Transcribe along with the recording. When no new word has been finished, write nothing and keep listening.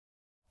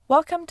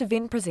Welcome to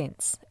Venn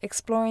Presents,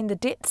 exploring the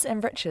depths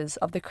and riches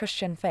of the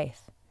Christian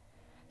faith.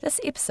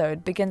 This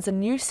episode begins a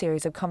new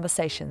series of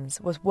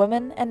conversations with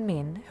women and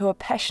men who are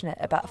passionate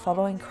about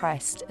following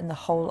Christ in the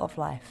whole of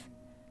life.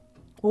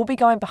 We'll be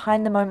going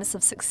behind the moments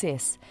of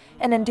success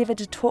and endeavour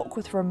to talk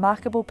with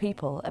remarkable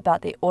people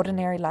about their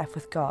ordinary life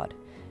with God,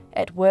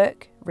 at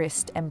work,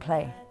 rest and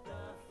play.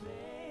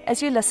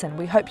 As you listen,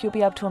 we hope you'll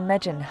be able to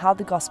imagine how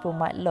the gospel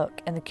might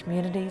look in the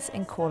communities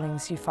and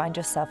callings you find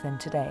yourself in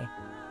today.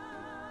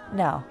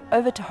 Now,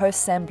 over to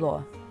host Sam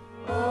Bloor.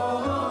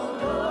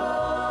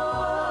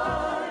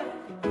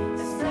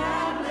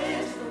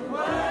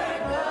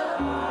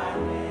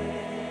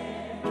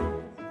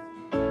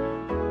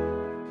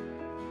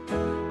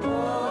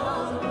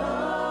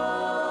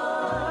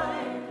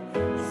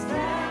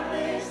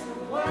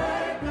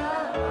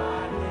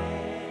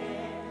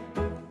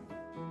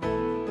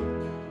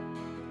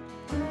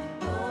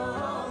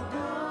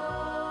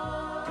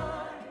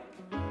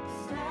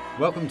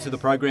 Welcome to the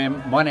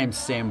program. My name's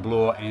Sam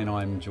Bloor and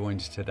I'm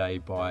joined today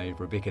by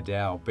Rebecca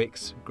Dow.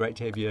 Bex, great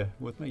to have you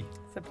with me.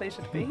 It's a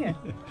pleasure to be here.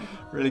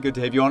 Really good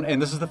to have you on, and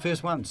this is the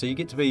first one, so you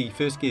get to be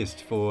first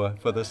guest for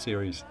this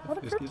series. What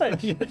a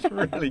privilege. It's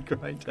really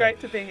great. It's great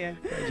to be here.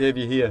 Great to have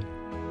you here.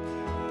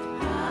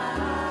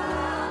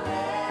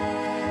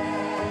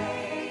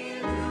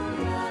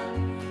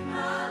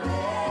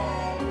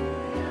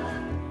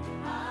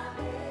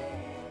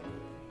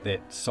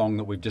 That song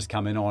that we've just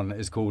come in on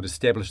is called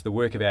Establish the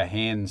Work of Our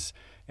Hands,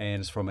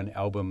 and it's from an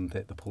album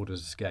that the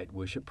Porters Gate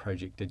Worship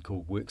Project did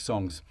called Work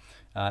Songs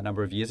a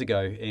number of years ago.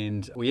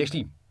 And we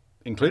actually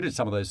included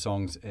some of those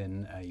songs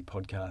in a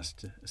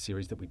podcast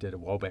series that we did a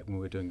while back when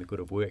we were doing The Good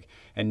of Work.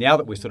 And now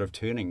that we're sort of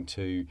turning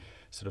to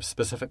sort of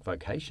specific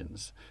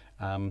vocations,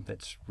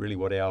 that's really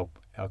what our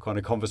kind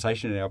of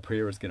conversation and our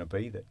prayer is going to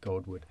be, that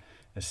God would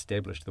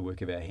establish the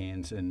work of our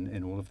hands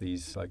in all of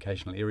these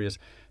vocational areas.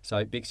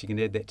 So, Bex, you can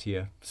add that to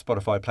your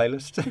Spotify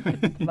playlist.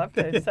 Love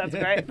to. Sounds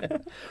great. We're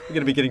going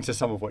to be getting to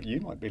some of what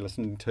you might be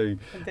listening to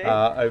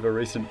over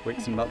recent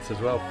weeks and months as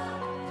well.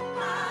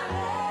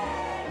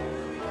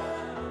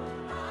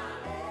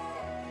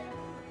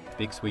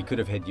 Bex, we could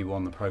have had you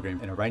on the program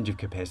in a range of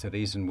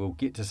capacities, and we'll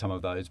get to some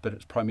of those, but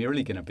it's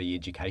primarily going to be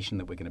education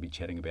that we're going to be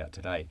chatting about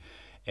today.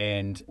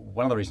 And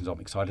one of the reasons I'm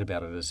excited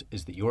about it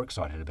is that you're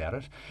excited about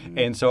it.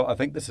 And so I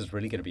think this is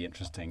really going to be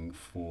interesting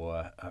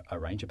for a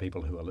range of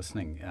people who are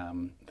listening.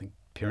 I think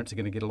parents are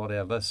going to get a lot out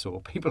of this,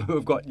 or people who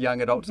have got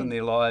young adults in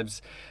their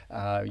lives,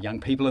 young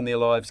people in their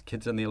lives,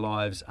 kids in their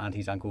lives,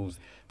 aunties, uncles.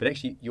 But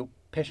actually, you're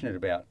passionate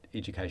about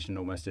education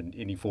almost in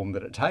any form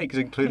that it takes,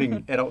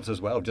 including adults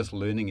as well, just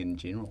learning in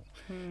general.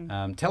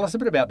 Tell us a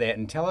bit about that,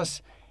 and tell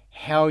us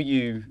how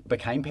you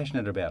became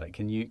passionate about it.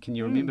 Can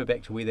you remember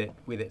back to where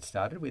that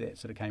started, where that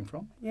sort of came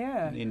from?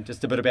 Yeah. And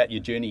just a bit about your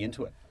journey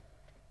into it.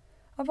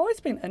 I've always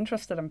been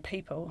interested in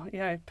people,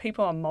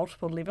 people on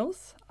multiple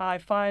levels. I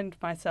find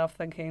myself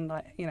thinking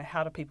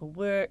how do people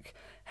work,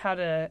 how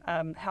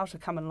to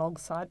come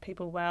alongside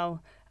people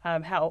well,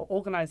 how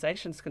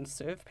organisations can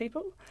serve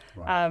people.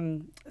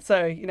 Right.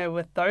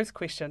 With those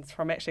questions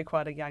from actually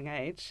quite a young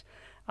age,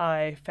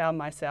 I found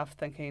myself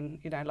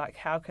thinking,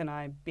 how can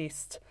I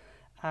best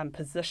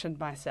position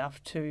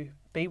myself to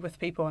be with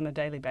people on a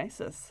daily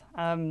basis.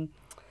 And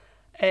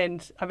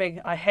I mean,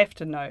 I have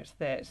to note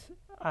that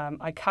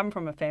I come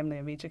from a family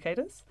of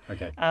educators.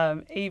 Okay.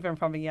 Even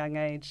from a young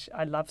age,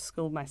 I love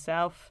school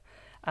myself.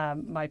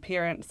 My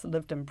parents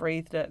lived and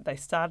breathed it. They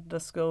started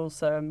a school,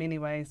 so in many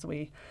ways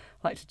we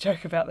like to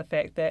joke about the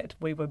fact that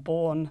we were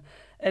born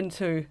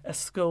into a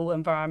school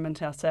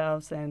environment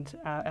ourselves, and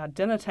our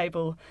dinner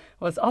table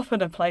was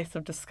often a place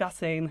of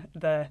discussing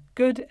the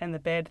good and the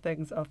bad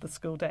things of the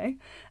school day.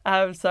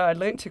 So I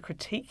learnt to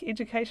critique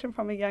education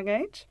from a young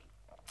age.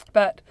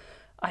 But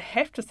I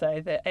have to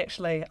say that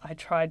actually I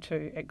tried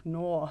to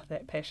ignore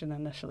that passion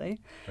initially.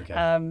 Okay.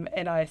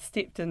 And I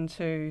stepped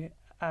into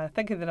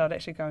thinking that I'd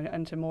actually go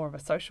into more of a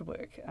social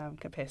work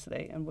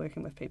capacity and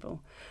working with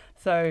people.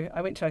 So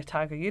I went to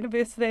Otago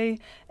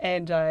University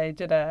and I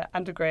did an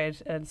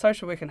undergrad in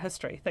social work and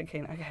history,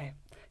 thinking, okay,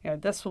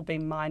 this will be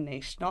my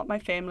niche, not my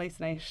family's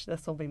niche,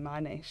 this will be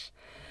my niche.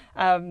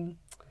 And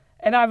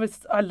I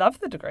loved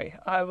the degree.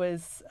 I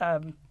was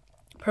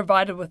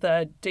provided with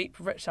a deep,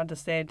 rich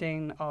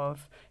understanding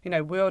of,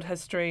 world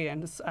history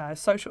and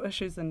social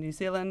issues in New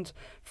Zealand,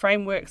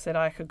 frameworks that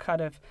I could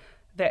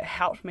that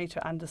helped me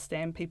to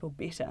understand people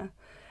better.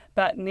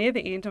 But near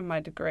the end of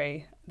my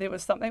degree, there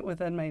was something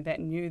within me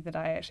that knew that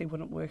I actually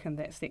wouldn't work in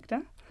that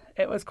sector.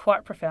 It was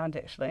quite profound,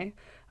 actually.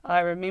 I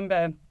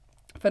remember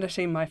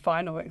finishing my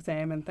final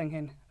exam and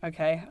thinking,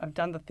 okay, I've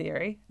done the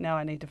theory, now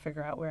I need to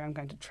figure out where I'm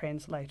going to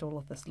translate all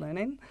of this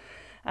learning.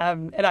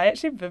 And I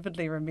actually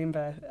vividly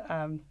remember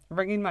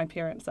ringing my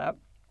parents up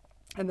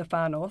in the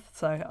far north,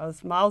 so I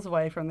was miles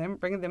away from them,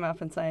 ringing them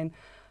up and saying,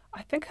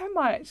 I think I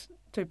might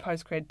do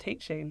postgrad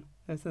teaching.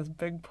 There's this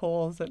big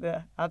pause at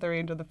the other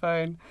end of the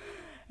phone.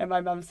 And my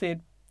mum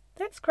said,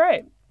 that's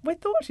great. We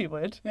thought you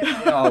would.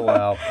 Oh,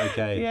 wow.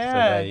 Okay.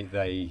 Yeah.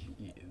 So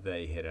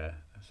they had a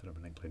sort of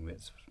an inkling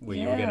that's where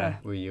you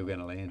were going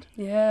to land.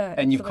 Yeah.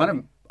 And you've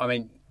absolutely. I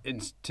mean,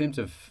 in terms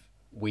of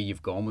where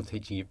you've gone with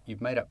teaching,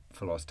 you've made up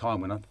for lost time.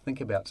 When I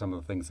think about some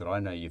of the things that I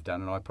know you've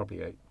done, and I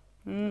probably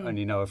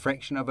only know a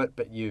fraction of it,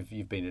 but you've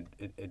been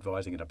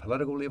advising at a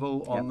political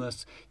level on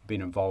this. You've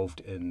been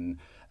involved in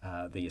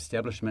the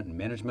establishment and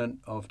management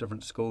of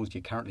different schools.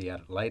 You're currently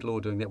out at Laidlaw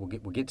doing that. We'll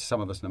get to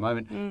some of this in a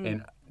moment.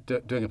 And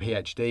doing a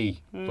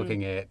PhD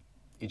looking at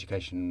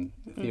education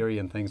theory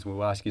and things.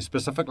 We'll ask you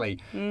specifically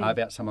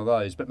about some of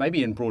those. But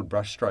maybe in broad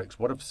brushstrokes,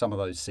 what have some of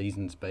those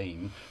seasons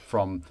been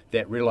from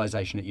that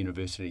realisation at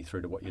university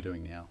through to what you're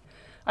doing now?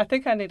 I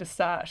think I need to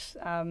start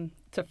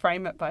to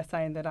frame it by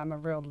saying that I'm a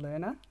real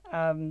learner.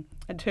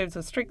 In terms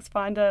of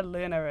StrengthsFinder,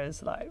 learner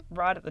is like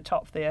right at the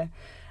top there.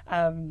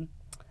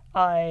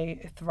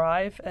 I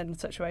thrive in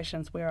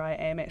situations where I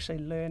am actually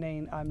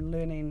learning. I'm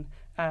learning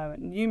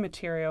new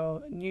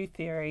material, new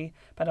theory,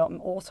 but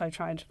I'm also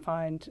trying to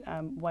find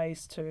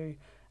ways to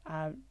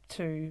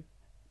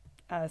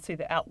see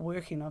the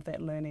outworking of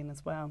that learning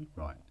as well.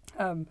 Right.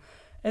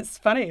 It's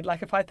funny,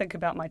 like if I think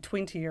about my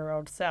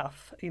 20-year-old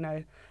self, you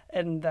know,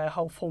 in the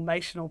whole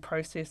formational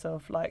process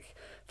of like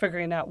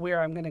figuring out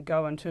where I'm going to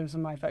go in terms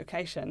of my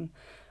vocation,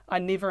 I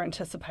never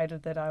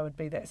anticipated that I would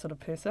be that sort of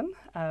person.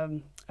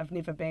 I've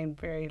never been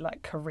very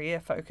like career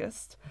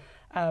focused,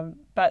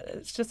 but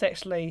it's just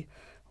actually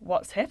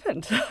what's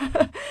happened.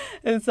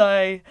 Is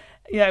I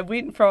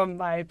went from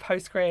my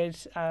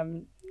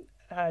postgrad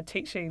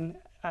teaching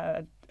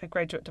a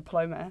graduate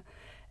diploma,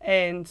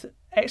 and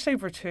actually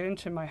returned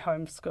to my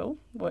home school,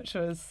 which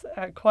was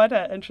quite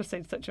an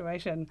interesting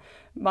situation.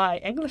 My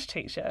English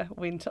teacher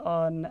went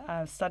on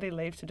study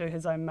leave to do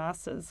his own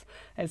master's,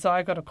 and so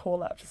I got a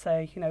call up to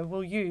say, you know,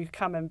 will you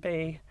come and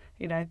be,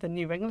 you know, the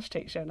new English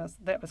teacher? And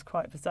that was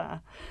quite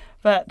bizarre.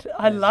 But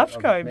I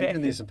loved going back.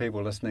 There's some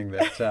people listening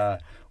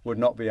that would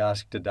not be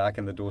asked to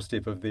darken the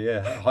doorstep of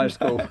their high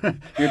school.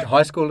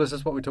 High school, is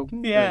this what we're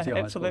talking? Yeah,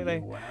 absolutely.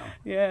 Wow.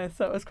 Yeah,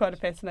 so it was quite a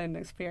fascinating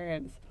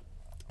experience,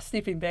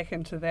 stepping back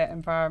into that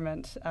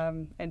environment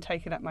and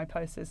taking up my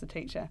post as a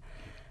teacher.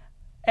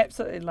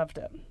 Absolutely loved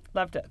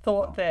it.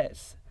 Thought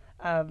that,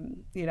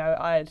 you know,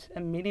 I'd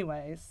in many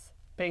ways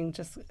been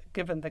just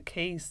given the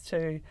keys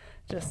to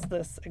just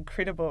this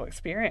incredible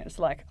experience.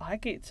 Like, I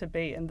get to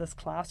be in this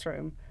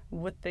classroom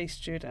with these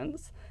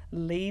students,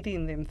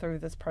 leading them through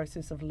this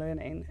process of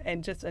learning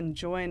and just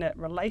enjoying it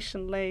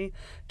relationally,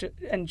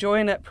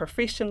 enjoying it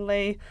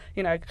professionally.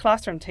 You know,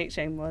 classroom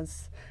teaching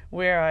was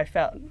where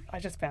I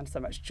just found so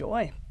much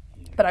joy.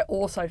 But I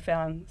also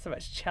found so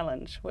much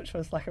challenge, which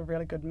was like a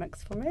really good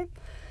mix for me.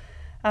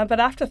 But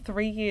after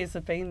 3 years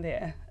of being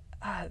there,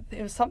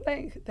 there was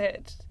something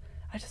that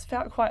I just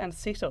felt quite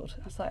unsettled.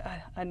 I was like,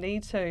 I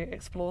need to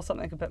explore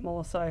something a bit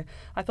more. So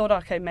I thought,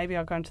 okay, maybe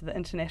I'll go into the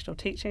international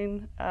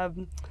teaching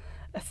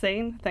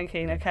scene,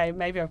 thinking, okay,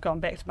 maybe I've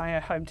gone back to my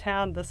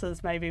hometown. This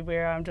is maybe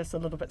where I'm just a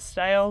little bit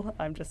stale.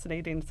 I'm just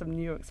needing some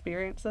new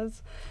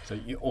experiences. So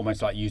you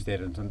almost like use that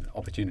as an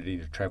opportunity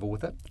to travel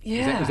with it?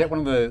 Yeah. Is that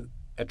one of the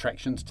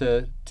attractions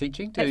to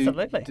teaching?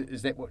 Absolutely.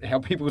 Is that how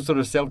people sort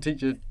of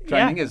self-teacher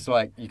training is?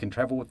 Like, you can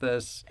travel with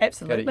this?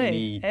 Absolutely. Go to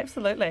any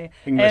Absolutely.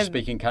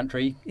 English-speaking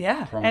country?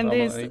 Yeah. And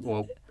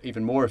or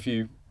even more if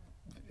you,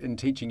 in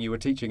teaching, you were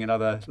teaching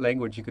another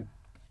language, you could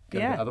go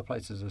to other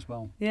places as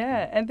well.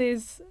 Yeah, and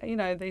there's, you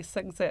know, these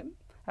things that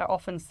are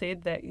often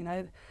said that, you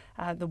know,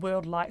 the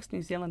world likes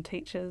New Zealand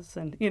teachers,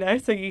 and, you know,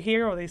 so you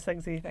hear all these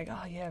things and you think,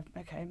 oh yeah,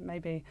 okay,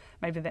 maybe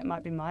that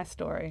might be my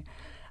story.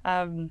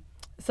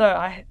 So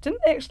I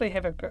didn't actually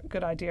have a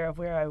good idea of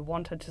where I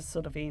wanted to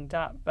sort of end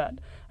up, but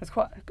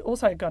I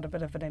also got a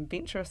bit of an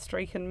adventurous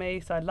streak in me,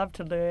 so I love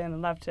to learn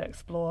and love to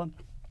explore.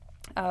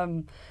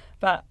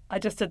 But I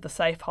just did the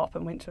safe hop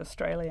and went to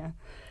Australia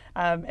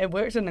and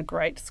worked in a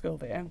great school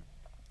there.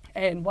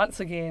 And once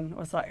again,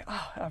 was like,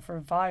 oh, I've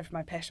revived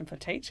my passion for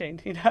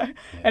teaching, you know.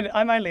 Yeah. And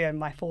I'm only in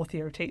my 4th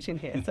year of teaching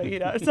here, so, you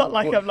know, it's not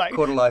like I'm like...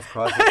 Quarter life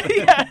crisis.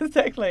 Yeah,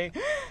 exactly.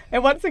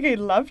 And once again,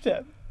 loved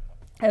it.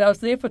 And I was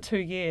there for 2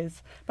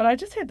 years, but I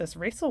just had this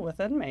wrestle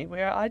within me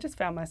where I just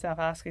found myself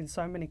asking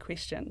so many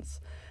questions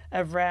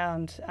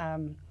around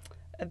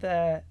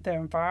the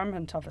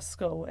environment of a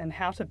school and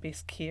how to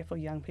best care for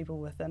young people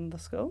within the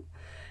school.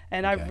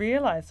 And I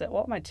realised that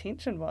what my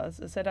tension was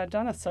is that I'd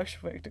done a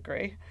social work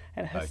degree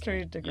and a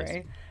history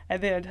degree,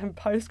 and then in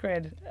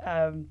postgrad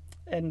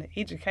in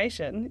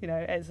education, you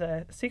know, as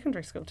a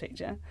secondary school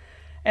teacher.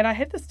 And I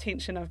had this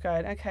tension of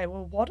going, okay,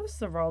 well, what is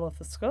the role of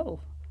the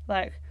school?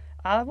 Like,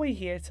 are we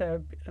here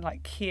to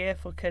like care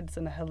for kids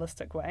in a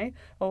holistic way,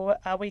 or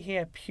are we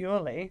here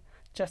purely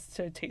just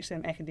to teach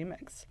them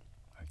academics?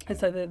 Okay. And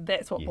so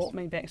that's what brought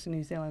me back to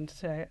New Zealand,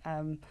 to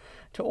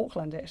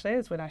Auckland. Actually,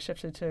 is when I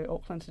shifted to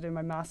Auckland to do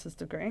my master's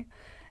degree,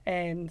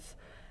 and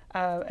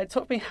it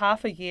took me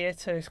half a year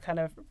to kind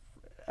of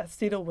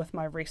settle with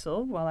my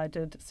wrestle while I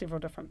did several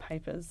different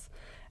papers,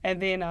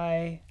 and then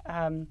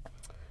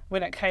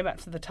when it came up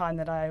to the time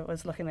that I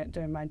was looking at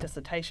doing my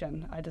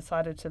dissertation, I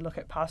decided to look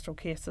at pastoral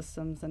care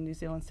systems in New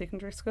Zealand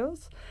secondary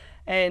schools.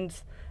 And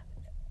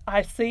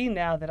I see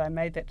now that I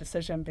made that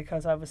decision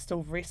because I was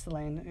still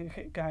wrestling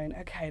and going,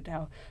 okay,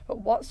 now, but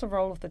what's the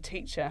role of the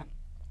teacher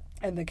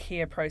in the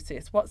care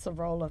process? What's the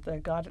role of the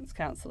guidance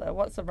counsellor?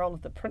 What's the role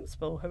of the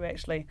principal, who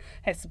actually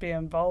has to be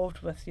involved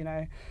with,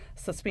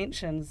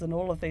 suspensions and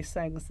all of these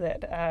things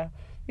that are,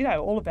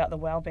 all about the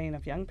well-being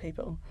of young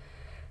people.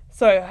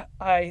 So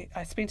I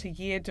spent a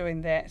year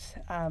doing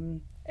that,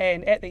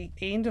 and at the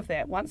end of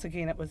that, once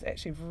again, it was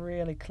actually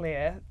really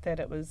clear that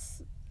it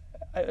was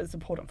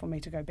important for me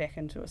to go back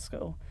into a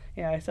school.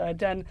 So I'd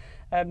done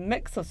a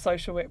mix of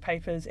social work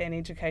papers and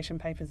education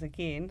papers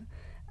again,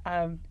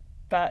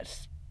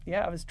 but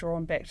I was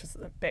drawn back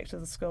to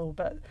the school.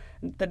 But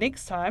the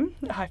next time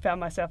I found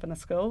myself in a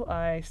school,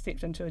 I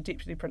stepped into a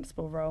deputy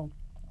principal role,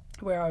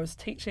 where I was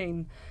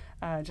teaching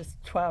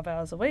just 12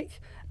 hours a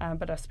week,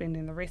 but I was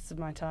spending the rest of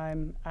my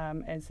time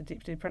as a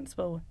deputy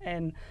principal,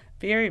 and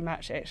very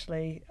much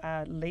actually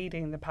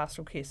leading the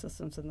pastoral care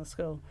systems in the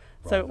school.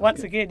 Right, so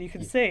once again, you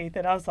can see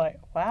that I was like,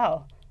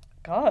 wow,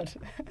 God,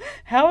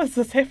 how has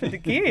this happened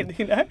again?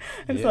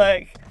 It's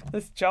like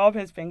this job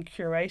has been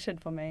curated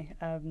for me.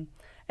 And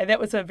that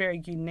was a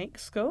very unique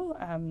school.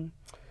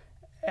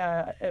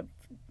 It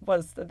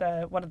was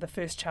one of the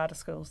first charter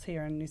schools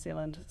here in New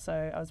Zealand.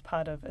 So I was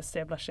part of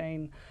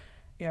establishing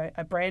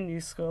a brand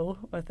new school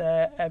with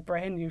a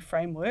brand new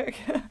framework,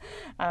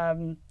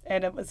 and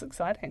it was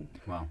exciting.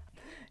 Wow.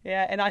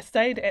 Yeah, and I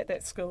stayed at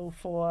that school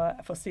for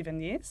 7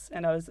 years,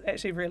 and I was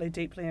actually really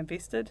deeply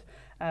invested.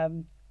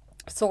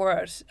 Saw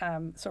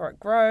it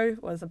grow.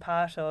 Was a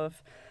part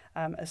of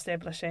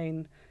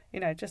establishing,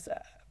 just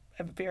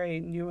a very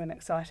new and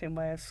exciting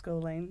way of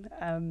schooling.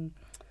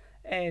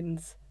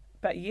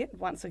 But yet,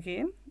 once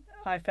again,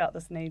 I felt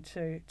this need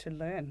to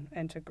learn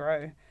and to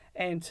grow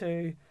and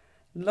to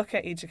look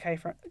at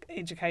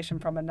education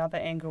from another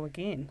angle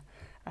again,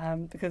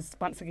 because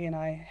once again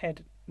I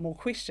had more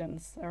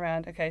questions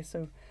around, okay,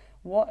 so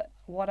what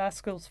are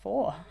schools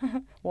for?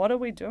 What are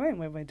we doing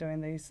when we're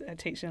doing these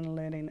teaching and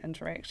learning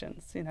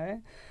interactions?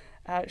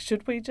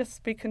 Should we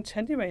just be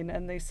continuing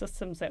in these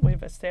systems that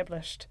we've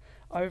established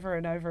over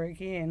and over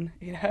again,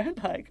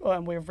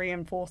 and we're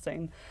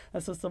reinforcing,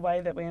 this is the way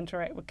that we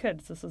interact with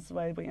kids, this is the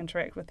way we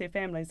interact with their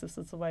families, this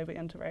is the way we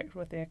interact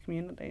with their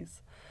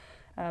communities.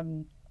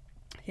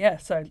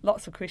 So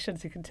lots of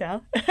questions, you can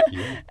tell,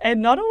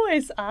 and not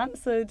always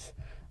answered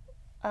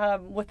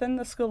within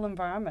the school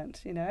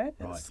environment.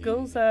 Right,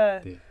 schools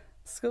are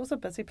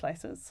busy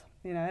places.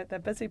 They're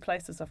busy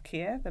places of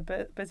care,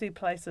 they're busy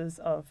places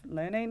of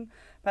learning,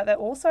 but they're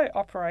also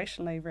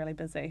operationally really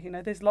busy.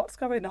 There's lots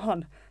going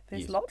on.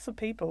 There's lots of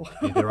people.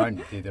 They're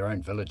their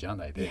own village, aren't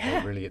they?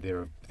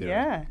 They're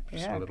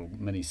a little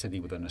mini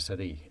city within a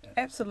city.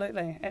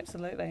 Absolutely.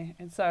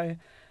 And so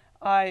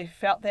I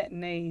felt that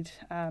need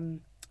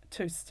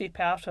to step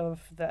out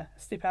of the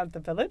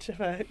village, if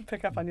I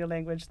pick up on your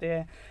language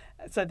there,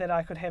 so that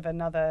I could have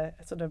another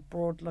sort of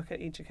broad look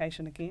at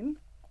education again.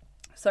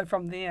 So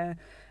from there,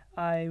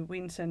 I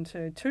went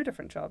into 2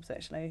 different jobs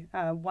actually.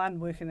 One,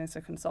 working as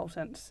a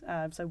consultant,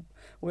 so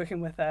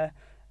working with a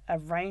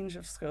range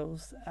of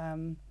schools,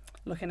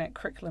 looking at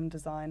curriculum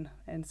design,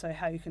 and so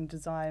how you can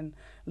design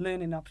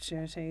learning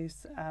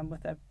opportunities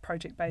with a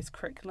project-based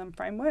curriculum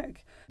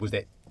framework. Was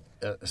that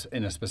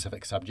in a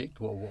specific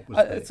subject? What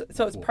was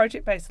so it's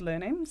project-based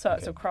learning, so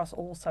it's across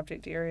all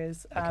subject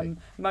areas,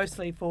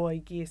 mostly for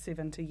Year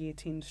 7 to Year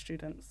 10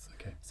 students.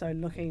 Okay. So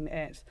looking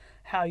at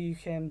how you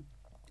can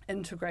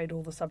integrate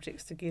all the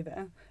subjects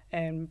together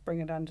and bring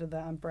it under the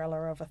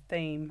umbrella of a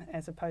theme,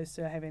 as opposed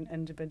to having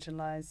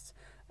individualised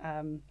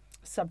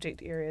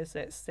subject areas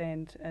that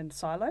stand in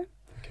silo.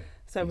 Okay.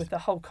 So with the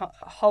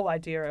whole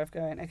idea of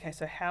going, okay,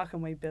 so how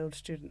can we build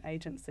student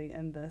agency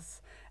in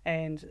this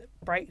and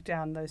break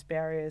down those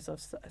barriers of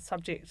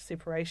subject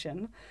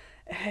separation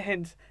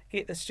and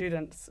get the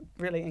students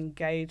really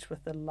engaged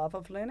with the love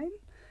of learning,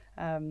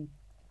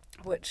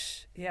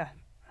 which, I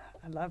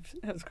loved.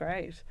 It was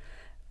great.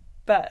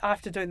 But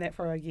after doing that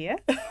for a year,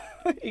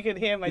 you can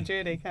hear my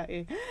journey, can't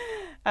you?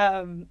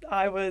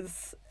 I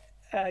was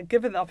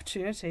given the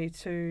opportunity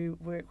to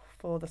work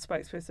for the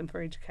spokesperson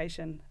for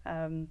education.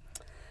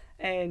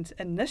 And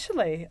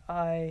initially,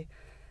 I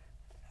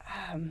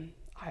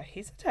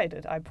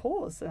hesitated. I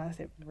paused and I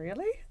said,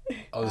 "Really?"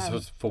 Oh, this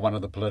was for one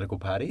of the political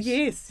parties?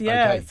 Yes,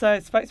 yeah. Okay. So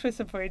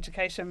spokesperson for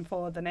education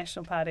for the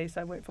National Party.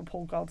 So I worked for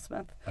Paul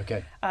Goldsmith.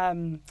 Okay.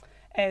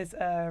 As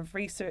a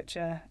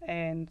researcher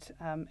and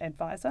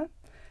advisor.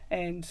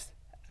 And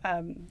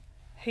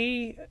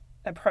he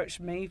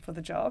approached me for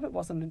the job. It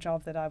wasn't a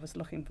job that I was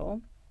looking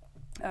for.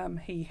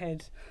 He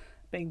had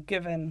been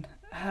given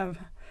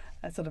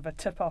a sort of a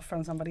tip-off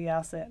from somebody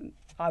else that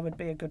I would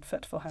be a good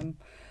fit for him.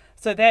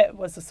 So that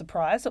was a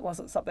surprise. It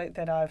wasn't something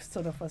that I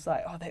sort of was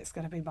like, oh, that's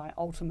going to be my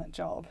ultimate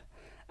job.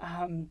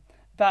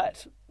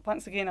 But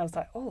once again, I was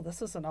like, oh,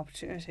 this is an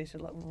opportunity to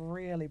look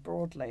really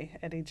broadly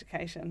at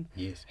education.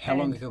 Yes. How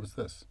long ago was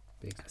this,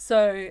 Bex?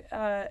 So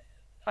I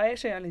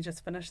actually only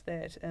just finished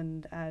that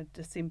in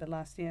December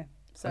last year.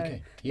 So,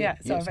 okay.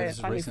 So this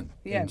is recent.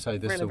 Yeah, and so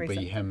this really will recent.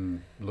 be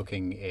him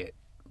looking at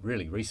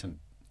really recent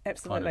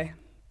Absolutely.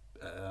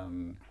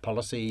 Kind of,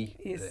 policy,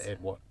 Yes.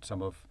 at what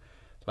some of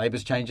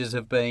Labour's changes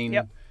have been.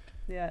 Yep.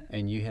 Yeah.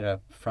 And you had a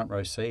front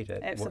row seat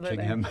at Absolutely.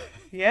 watching him.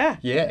 Yeah.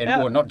 Yeah,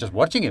 and well, not just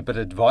watching it, but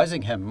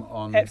advising him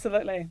on.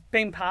 Absolutely.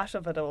 Being part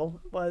of it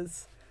all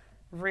was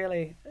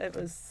really, it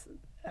was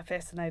a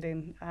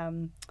fascinating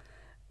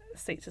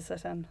seat to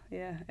sit in.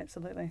 Yeah,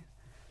 absolutely.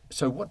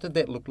 So what did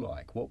that look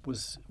like? What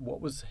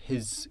was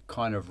his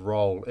kind of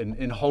role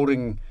in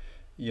holding,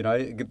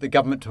 the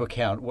government to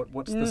account?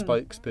 What's the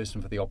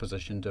spokesperson for the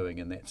opposition doing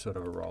in that sort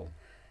of a role?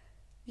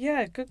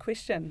 Yeah, good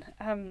question.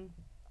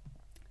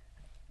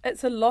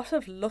 It's a lot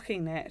of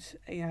looking at,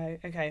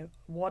 okay,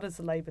 what is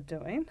Labour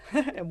doing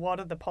and what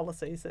are the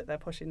policies that they're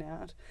pushing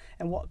out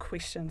and what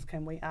questions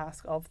can we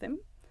ask of them?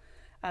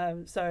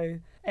 So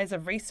as a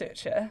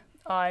researcher,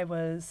 I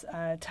was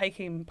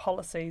taking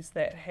policies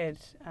that had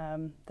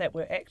that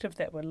were active,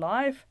 that were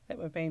live, that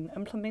were being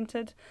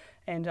implemented,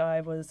 and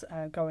I was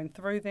going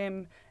through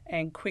them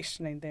and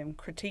questioning them,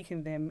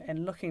 critiquing them,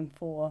 and looking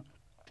for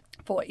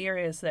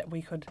areas that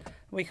we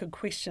could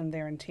question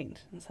their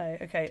intent and say,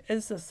 okay,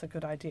 is this a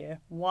good idea?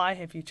 Why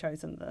have you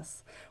chosen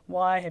this?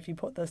 Why have you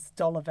put this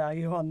dollar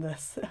value on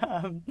this?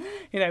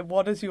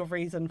 What is your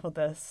reason for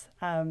this?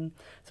 So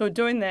we're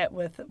doing that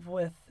with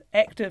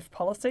active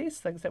policies,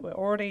 things that were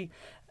already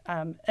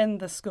in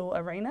the school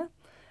arena,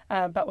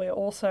 but we're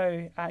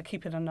also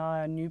keeping an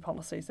eye on new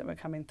policies that were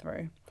coming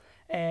through,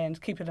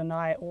 and keeping an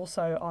eye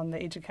also on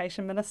the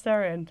Education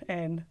Minister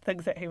and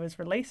things that he was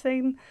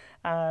releasing,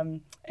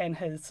 and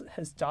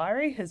his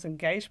diary, his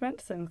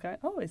engagements, and going,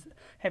 he's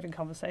having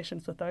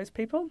conversations with those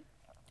people.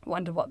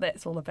 Wonder what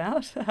that's all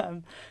about.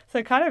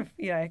 So kind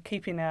of,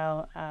 keeping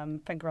our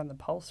finger on the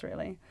pulse,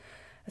 really.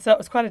 So it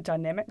was quite a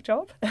dynamic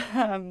job,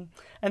 and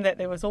that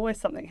there was always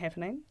something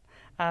happening,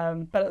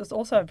 but it was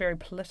also a very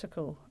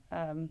political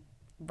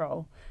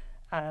role.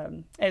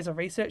 As a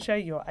researcher,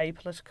 you're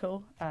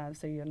apolitical,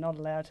 so you're not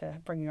allowed to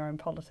bring your own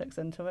politics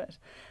into it.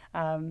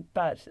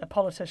 But a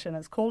politician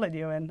is calling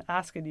you and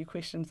asking you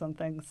questions on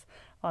things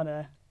on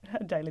a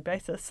daily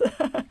basis.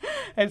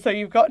 And so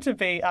you've got to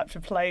be up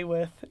to play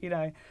with,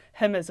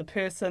 him as a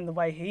person, the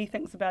way he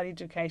thinks about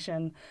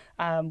education,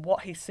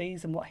 what he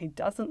sees and what he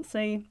doesn't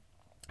see.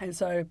 And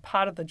so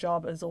part of the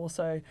job is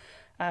also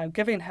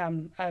giving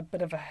him a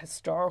bit of a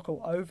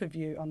historical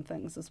overview on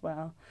things as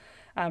well.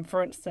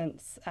 For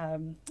instance,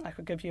 I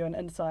could give you an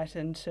insight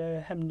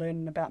into him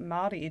learning about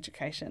Māori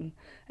education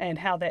and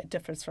how that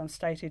differs from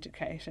state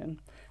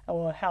education,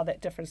 or how that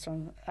differs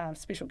from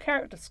special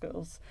character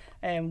schools,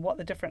 and what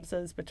the difference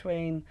is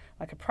between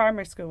like a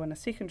primary school and a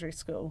secondary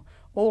school.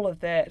 All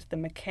of that, the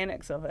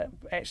mechanics of it,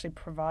 actually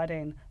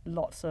providing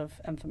lots of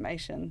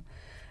information.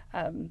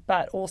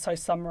 But also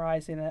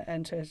summarising it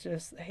into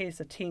just, here's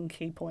the 10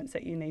 key points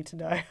that you need to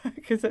know,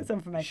 because it's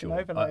information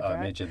overload, I right?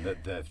 imagine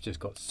that they've just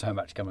got so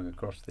much coming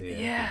across there.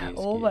 Yeah,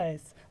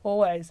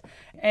 always.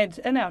 And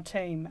in our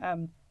team,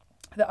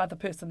 the other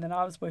person that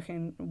I was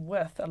working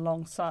with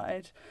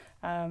alongside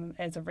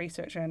as a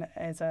researcher and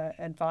as an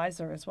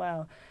advisor as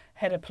well,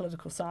 had a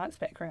political science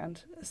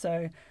background.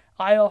 So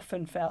I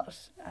often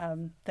felt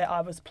that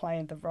I was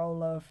playing the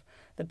role of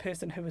the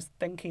person who was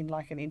thinking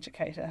like an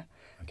educator.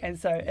 Okay. And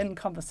so in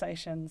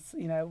conversations,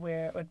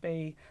 where it would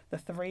be the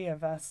three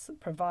of us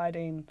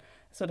providing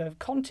sort of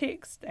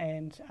context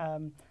and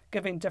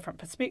giving different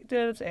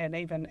perspectives and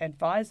even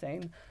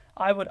advising,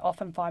 I would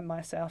often find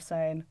myself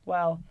saying,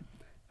 well,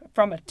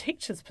 from a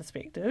teacher's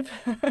perspective,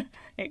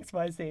 X,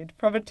 Y, Z.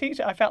 From a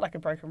teacher, I felt like a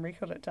broken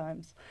record at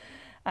times.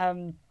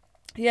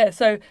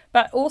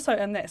 But also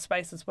in that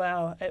space as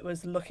well, it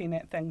was looking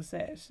at things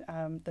that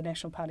the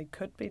National Party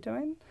could be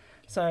doing.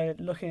 So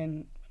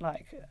looking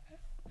like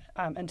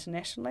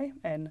internationally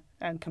and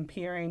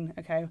comparing,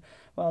 okay,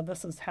 well,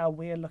 this is how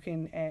we're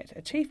looking at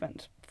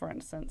achievement, for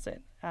instance,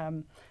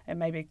 and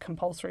maybe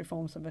compulsory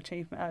forms of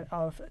achievement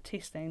of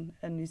testing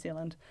in New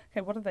Zealand.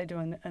 Okay, what are they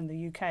doing in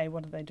the UK?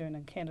 What are they doing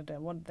in Canada?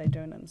 What are they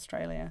doing in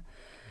Australia?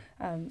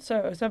 So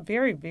it was a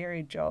very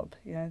varied job.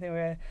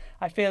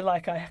 I feel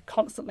like I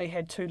constantly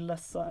had two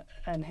lists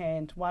in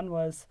hand. One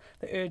was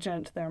the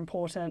urgent, they're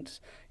important.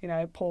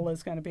 Paul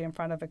is going to be in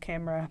front of a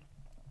camera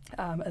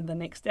in the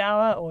next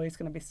hour, or he's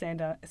going to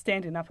be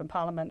standing up in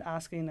Parliament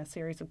asking a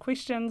series of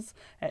questions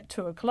at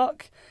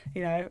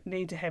 2:00.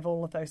 Need to have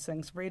all of those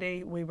things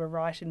ready. We were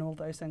writing all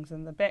those things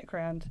in the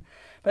background.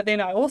 But then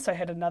I also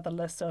had another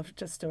list of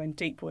just doing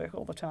deep work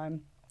all the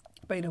time,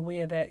 being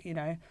aware that,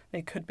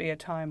 there could be a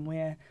time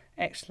where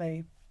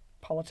actually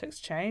politics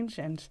change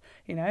and,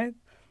 the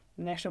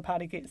National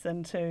Party gets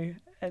into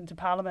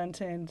Parliament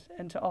and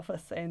into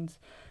office, and,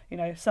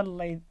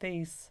 suddenly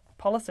these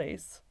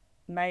policies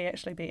may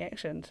actually be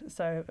actioned.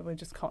 So we're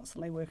just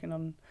constantly working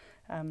on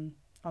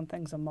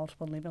things on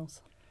multiple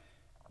levels.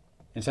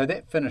 And so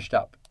that finished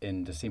up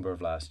in December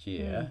of last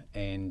year,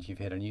 and you've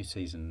had a new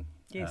season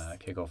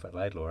kick off at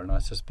Laidlaw, and I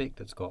suspect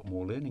it's got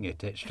more learning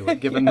attached to it,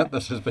 given that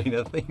this has been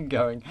a theme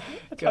going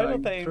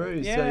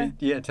through. Yeah.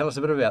 So tell us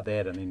a bit about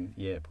that, and then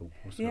we'll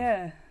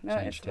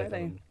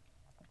absolutely.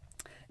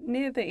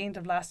 Near the end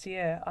of last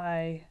year,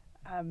 I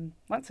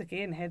once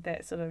again had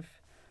that sort of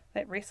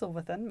that wrestle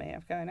within me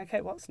of going,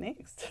 okay, what's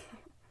next?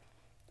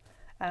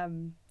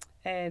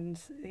 And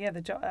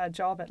the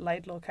job at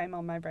Laidlaw came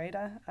on my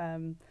radar,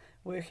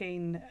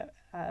 working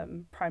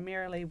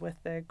primarily with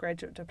the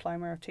Graduate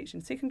Diploma of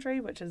Teaching Secondary,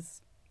 which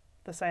is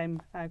the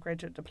same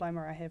graduate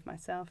diploma I have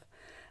myself.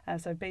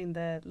 So being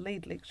the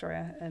lead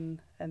lecturer in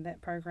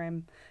that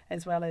program,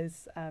 as well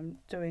as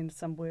doing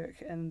some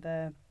work in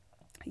the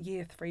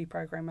Year 3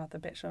 program of the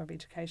Bachelor of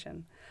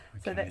Education.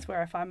 Okay. So that's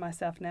where I find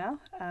myself now.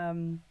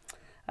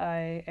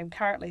 I am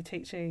currently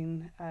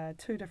teaching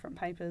 2 different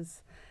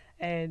papers,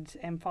 and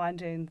am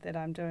finding that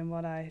I'm doing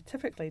what I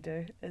typically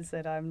do, is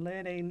that I'm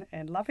learning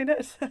and loving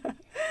it,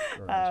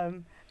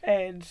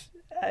 and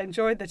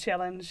enjoyed the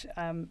challenge,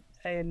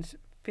 and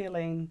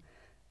feeling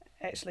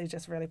actually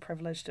just really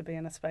privileged to be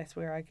in a space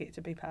where I get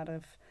to be part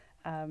of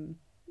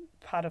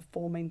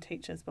forming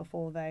teachers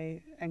before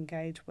they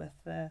engage with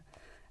the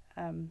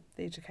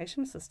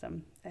education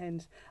system.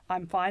 And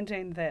I'm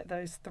finding that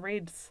those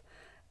threads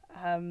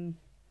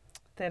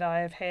that I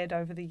have had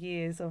over the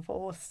years of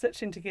all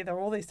stitching together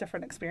all these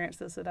different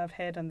experiences that I've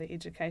had in the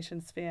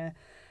education sphere,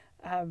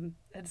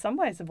 in some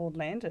ways have all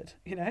landed,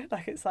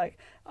 like it's like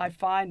I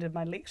find in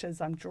my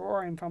lectures I'm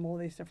drawing from all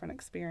these different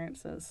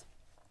experiences,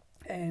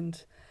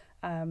 and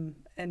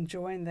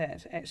enjoying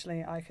that.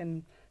 Actually, I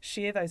can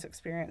share those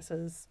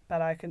experiences,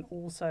 but I can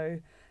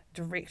also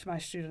direct my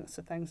students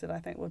to things that I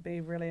think would be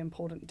really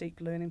important,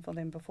 deep learning for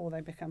them before they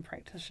become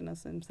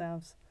practitioners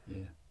themselves.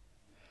 Yeah.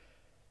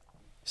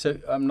 So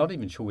I'm not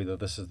even sure whether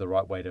this is the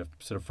right way to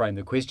sort of frame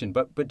the question,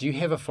 but do you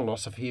have a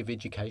philosophy of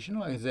education?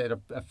 Like, is that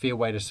a fair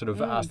way to sort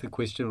of ask the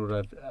question, or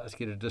to ask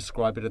you to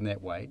describe it in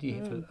that way? Do you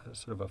have a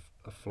sort of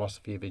a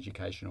philosophy of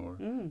education, or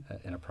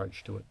an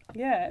approach to it?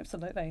 Yeah,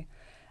 absolutely.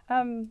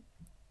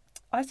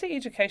 I see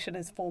education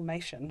as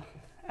formation.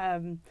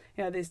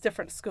 There's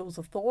different schools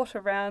of thought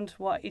around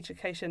what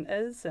education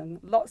is, and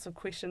lots of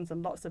questions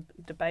and lots of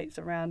debates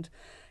around,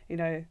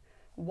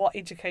 what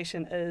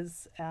education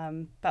is,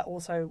 but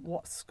also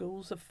what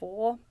schools are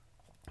for.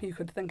 You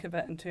could think of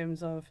it in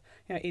terms of,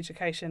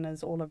 education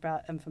is all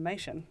about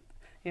information.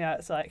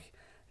 It's like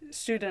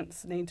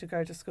students need to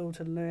go to school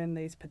to learn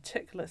these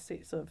particular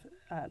sets of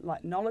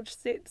knowledge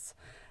sets,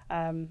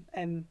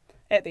 and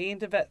at the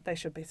end of it, they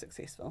should be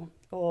successful,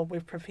 or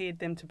we've prepared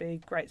them to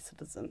be great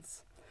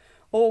citizens.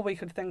 Or we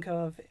could think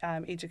of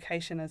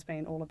education as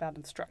being all about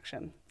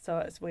instruction.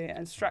 So we're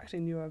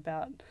instructing you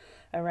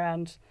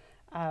around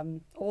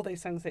all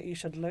these things that you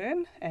should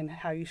learn and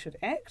how you should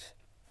act.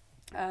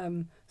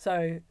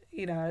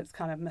 It's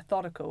kind of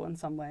methodical in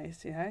some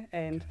ways,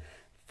 and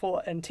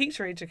in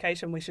teacher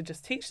education, we should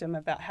just teach them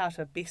about how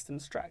to best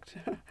instruct.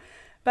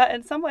 But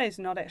in some ways,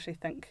 not actually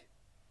think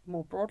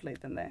more broadly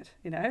than that.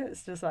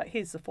 It's just like,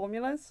 here's the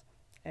formulas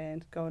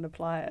and go and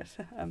apply it.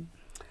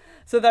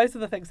 So those are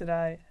the things that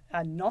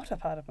are not a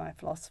part of my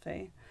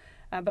philosophy.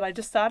 But I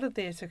just started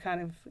there to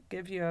kind of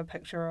give you a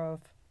picture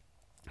of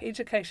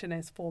education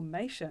as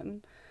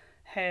formation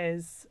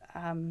has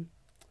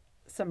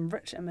some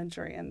rich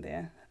imagery in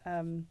there.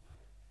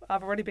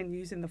 I've already been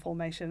using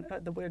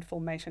the word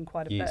formation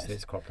quite a bit. Yes,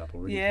 that's cropped up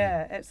already.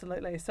 Yeah,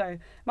 absolutely. So it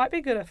might be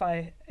good if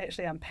I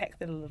actually unpack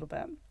that a little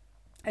bit.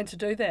 And to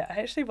do that, I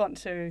actually want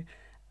to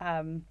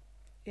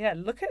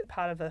look at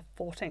part of the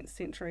 14th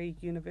century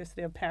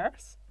University of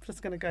Paris. I'm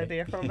just going to go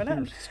there for a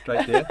minute.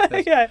 Straight there?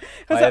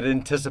 I had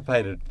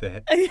anticipated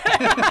that.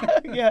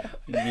 Yeah.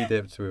 You knew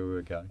that's where we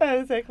were going.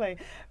 Exactly.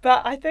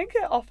 But I think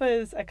it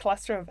offers a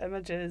cluster of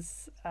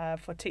images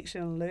for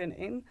teaching and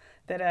learning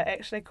that are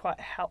actually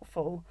quite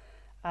helpful,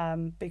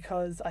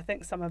 because I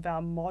think some of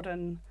our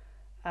modern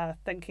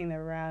thinking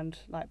around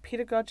like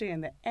pedagogy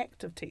and the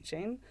act of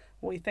teaching,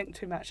 we think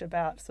too much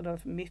about sort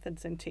of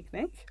methods and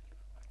technique.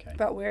 Okay.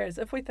 But whereas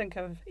if we think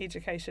of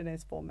education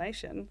as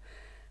formation,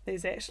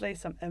 there's actually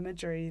some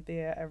imagery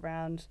there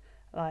around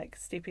like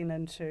stepping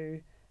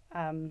into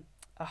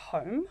a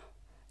home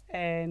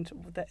and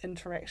the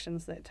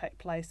interactions that take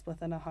place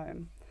within a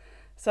home.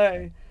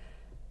 So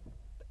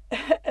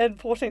in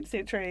 14th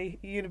century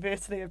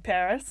University of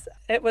Paris,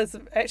 it was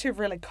actually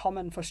really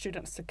common for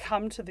students to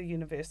come to the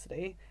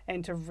university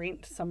and to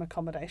rent some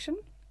accommodation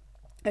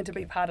and to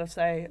be part of,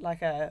 say,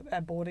 like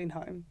a boarding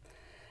home.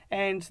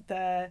 And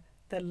the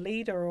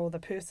leader, or the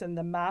person,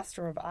 the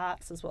master of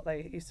arts is what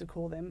they used to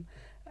call them,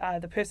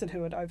 the person who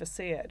would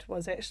oversee it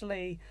was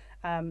actually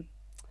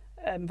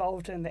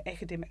involved in the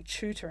academic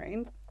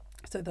tutoring,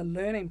 so the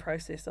learning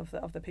process of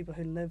the people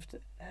who lived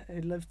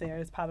there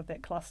as part of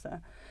that cluster,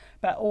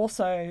 but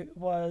also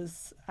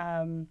was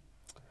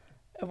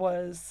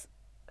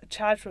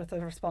charged with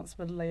the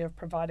responsibility of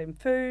providing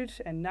food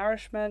and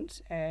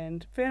nourishment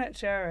and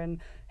furniture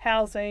and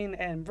housing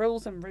and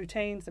rules and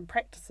routines and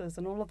practices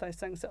and all of those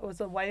things. It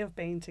was a way of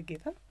being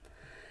together.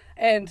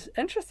 And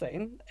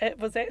interesting, it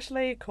was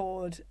actually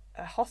called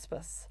a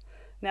hospice.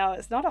 Now,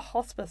 it's not a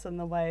hospice in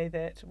the way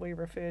that we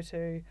refer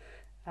to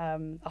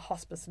a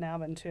hospice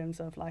now, in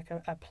terms of like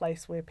a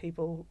place where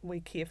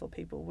we care for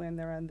people when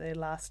they're in their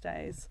last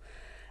days.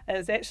 It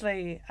was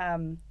actually,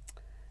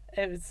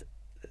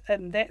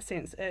 in that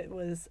sense, it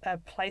was a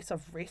place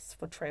of rest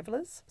for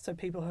travellers, so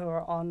people who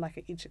are on like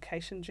an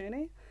education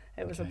journey.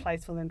 It was a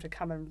place for them to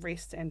come and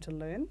rest and to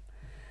learn.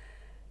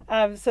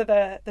 So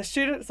the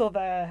students or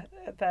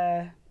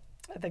the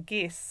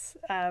guests,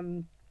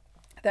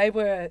 they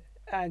were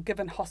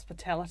given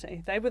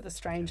hospitality. They were the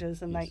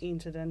strangers, and Yes. they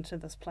entered into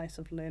this place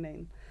of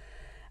learning.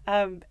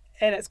 And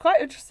it's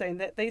quite interesting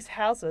that these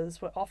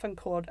houses were often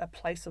called a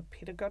place of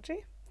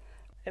pedagogy.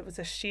 It was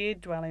a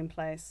shared dwelling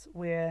place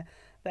where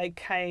they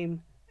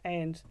came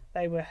and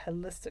they were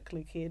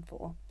holistically cared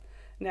for.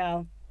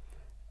 Now,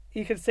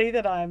 you can see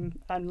that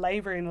I'm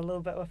labouring a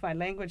little bit with my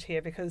language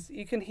here, because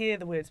you can hear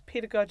the words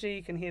pedagogy,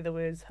 you can hear the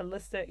words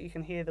holistic, you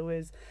can hear the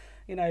words,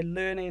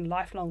 learning,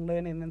 lifelong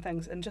learning and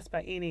things in just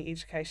about any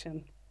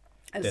education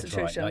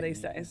institution right.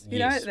 these days.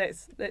 Yes.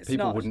 That's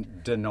People not.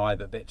 wouldn't deny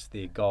that that's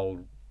their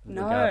goal,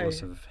 No,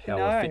 regardless of how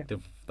no.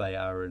 effective they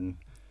are in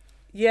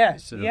Yeah,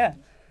 sort of yeah.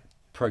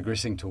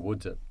 progressing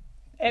towards it.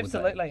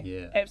 Absolutely.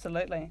 Yeah.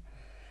 Absolutely.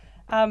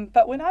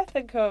 But when I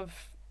think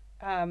of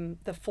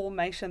the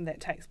formation that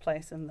takes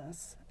place in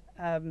this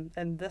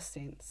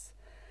sense,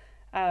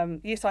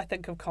 yes, I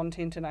think of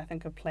content, and I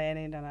think of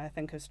planning, and I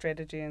think of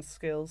strategy and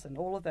skills and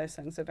all of those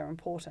things that are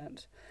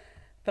important.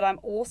 But I'm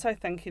also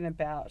thinking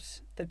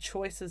about the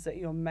choices that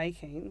you're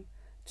making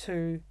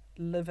to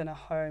live in a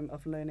home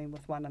of learning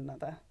with one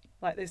another.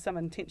 Like, there's some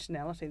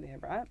intentionality there,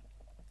 right?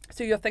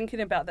 So you're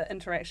thinking about the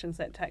interactions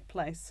that take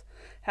place,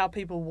 how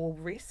people will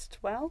rest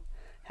well,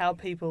 how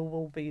people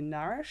will be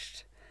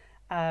nourished,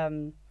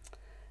 what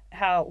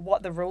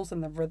the rules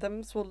and the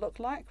rhythms will look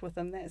like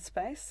within that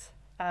space,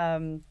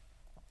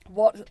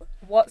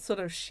 what sort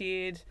of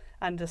shared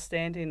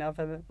understanding of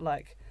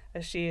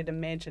a shared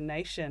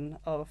imagination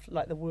of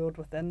like the world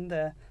within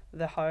the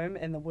home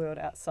and the world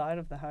outside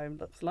of the home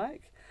looks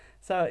like.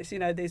 So it's,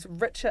 there's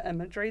richer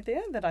imagery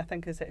there that I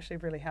think is actually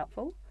really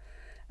helpful.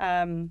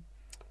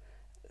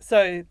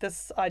 So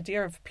this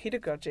idea of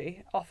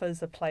pedagogy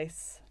offers a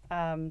place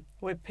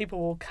where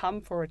people will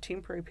come for a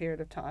temporary period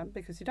of time,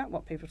 because you don't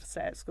want people to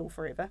stay at school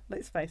forever.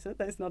 Let's face it,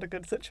 that's not a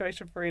good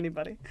situation for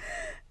anybody.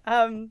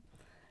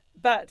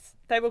 But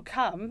they will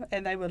come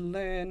and they will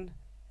learn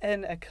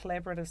in a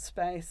collaborative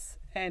space,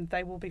 and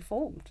they will be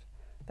formed.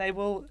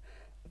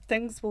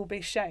 Things will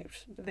be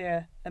shaped.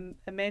 Their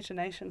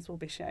imaginations will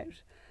be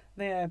shaped.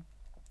 Their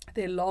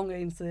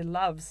longings, their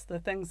loves, the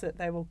things that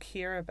they will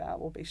care about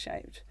will be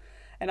shaped.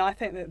 And I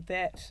think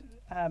that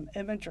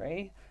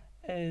imagery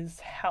is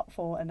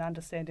helpful in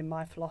understanding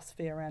my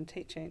philosophy around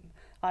teaching.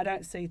 I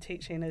don't see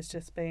teaching as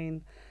just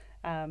being,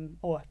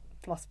 or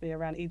philosophy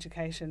around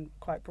education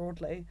quite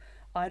broadly,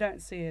 I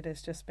don't see it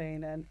as just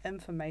being an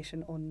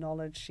information or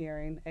knowledge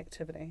sharing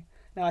activity.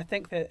 Now, I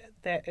think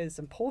that is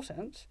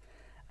important.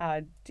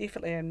 I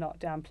definitely am not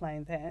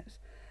downplaying that.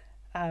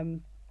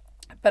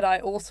 But I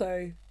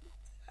also,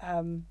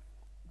 I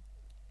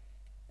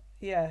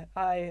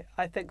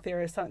think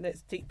there is something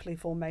that's deeply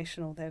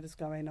formational that is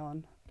going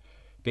on.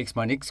 Bex,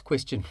 my next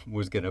question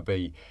was going to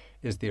be,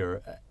 is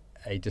there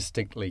a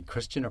distinctly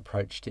Christian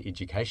approach to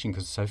education?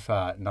 Because so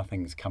far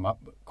nothing's come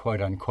up,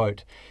 quote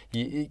unquote.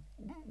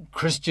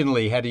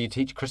 Christianly, how do you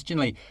teach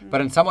Christianly?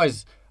 But in some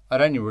ways, I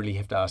don't really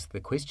have to ask the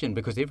question,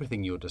 because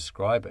everything you're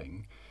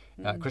describing,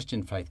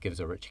 Christian faith gives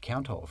a rich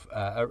account of,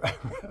 a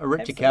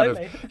rich account of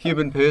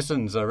human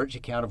persons, a rich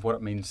account of what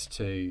it means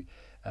to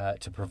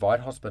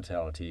provide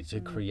hospitality, to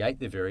create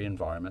the very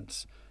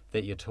environments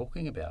that you're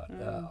talking about.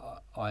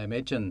 I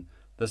imagine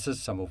this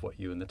is some of what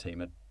you and the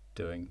team are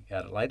doing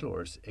out at Laidlaw,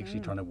 is actually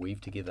trying to weave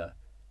together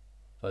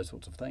those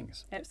sorts of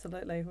things.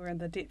 Absolutely. We're in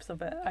the depths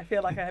of it. I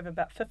feel like I have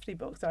about 50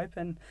 books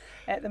open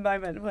at the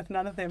moment, with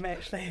none of them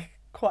actually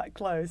quite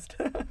closed.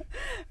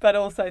 But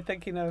also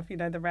thinking of,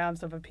 the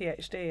realms of a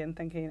PhD, and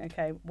thinking,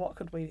 okay, what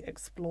could we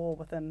explore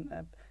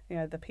within,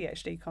 the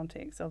PhD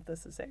context of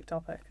this exact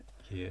topic?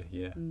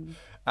 Yeah.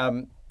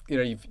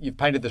 You've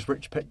painted this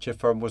rich picture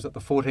from, was it the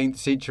 14th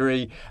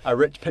century, a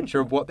rich picture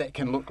of what that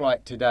can look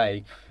like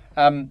today.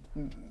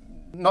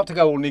 Not to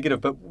go all negative,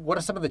 but what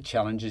are some of the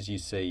challenges you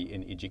see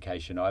in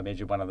education? I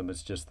imagine one of them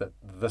is just that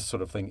this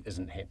sort of thing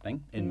isn't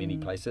happening in many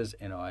places,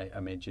 and I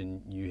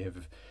imagine you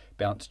have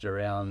bounced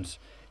around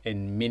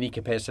in many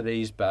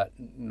capacities, but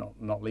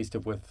not least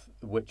of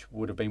which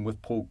would have been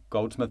with Paul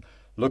Goldsmith,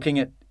 looking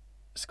at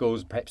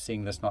schools perhaps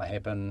seeing this not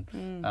happen,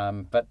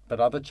 but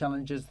other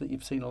challenges that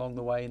you've seen along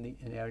the way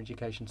in our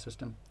education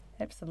system?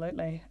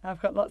 Absolutely.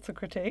 I've got lots of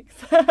critiques,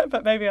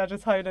 but maybe I'll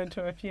just hone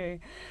into a few.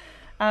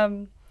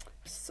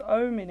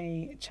 So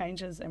many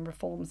changes and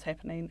reforms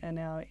happening in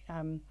our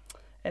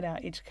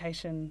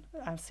education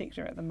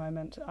sector at the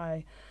moment.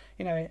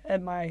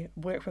 In my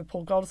work with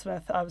Paul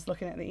Goldsmith, I was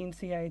looking at the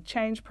NCEA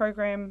change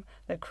program,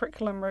 the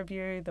curriculum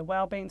review, the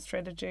wellbeing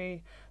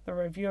strategy, the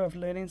review of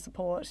learning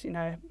support.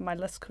 My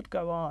list could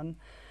go on,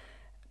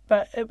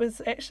 but it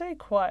was actually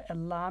quite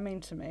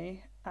alarming to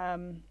me,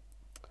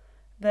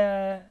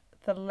 the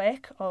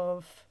lack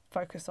of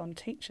focus on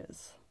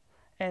teachers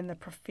and the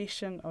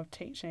profession of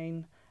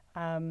teaching.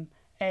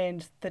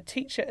 And the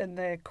teacher in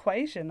the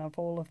equation of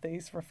all of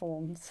these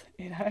reforms,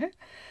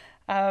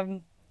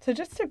 So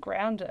just to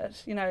ground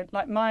it,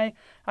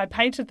 I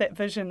painted that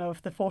vision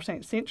of the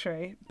 14th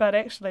century, but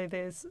actually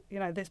there's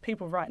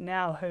people right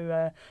now who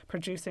are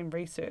producing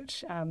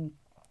research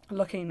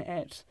looking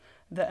at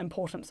the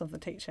importance of the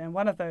teacher. And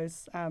one of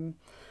those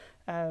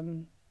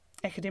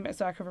academics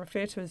that I could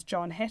refer to is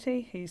John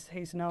Hattie.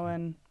 He's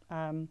known,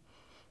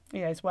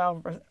 he's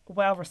well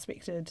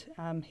respected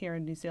here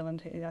in New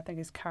Zealand. I think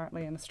he's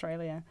currently in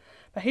Australia.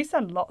 But he's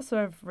done lots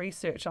of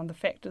research on the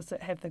factors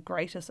that have the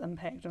greatest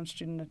impact on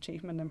student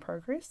achievement and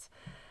progress.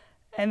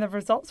 And the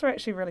results are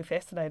actually really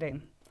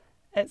fascinating.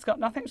 It's got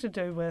nothing to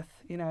do with,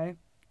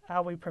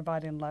 are we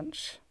providing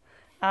lunch?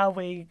 Are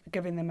we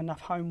giving them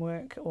enough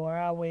homework, or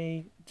are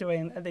we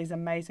doing these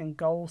amazing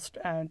goals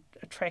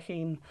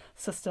tracking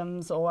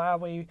systems, or are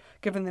we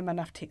giving them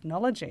enough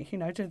technology?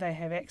 Do they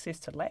have access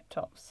to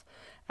laptops?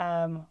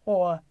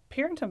 Or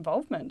parent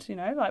involvement,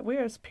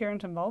 where is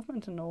parent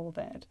involvement in all of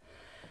that?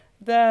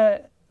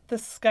 The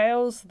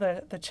scales,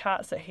 the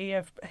charts that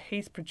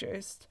he's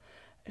produced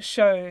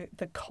show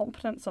the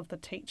competence of the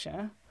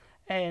teacher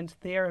and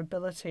their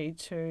ability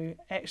to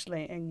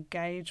actually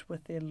engage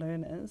with their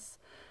learners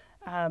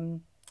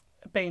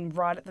being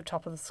right at the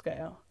top of the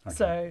scale. Okay.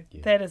 So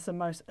that is the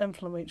most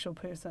influential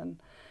person.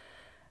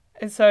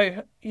 And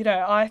so,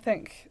 I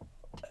think,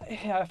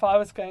 if I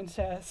was going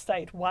to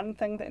state one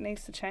thing that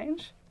needs to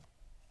change,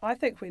 I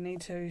think we need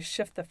to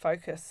shift the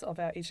focus of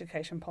our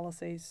education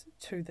policies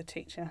to the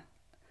teacher,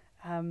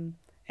 and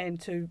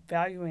to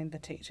valuing the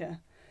teacher,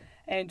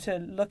 and to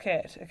look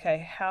at,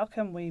 how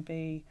can we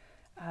be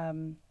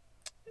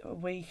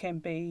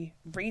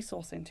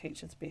resourcing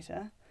teachers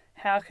better?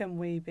 How can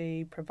we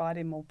be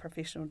providing more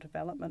professional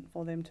development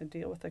for them to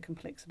deal with the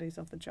complexities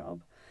of the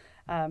job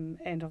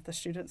and of the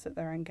students that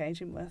they're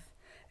engaging with,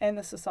 and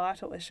the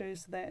societal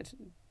issues that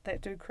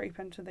do creep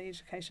into the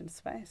education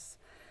space?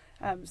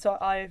 So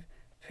I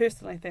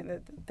personally think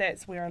that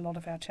that's where a lot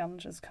of our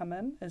challenges come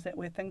in, is that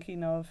we're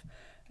thinking of,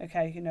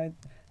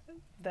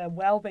 the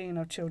well-being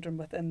of children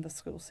within the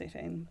school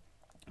setting.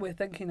 We're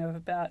thinking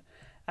about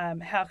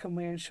how can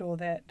we ensure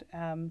that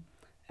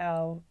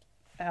our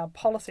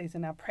policies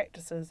and our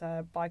practices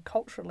are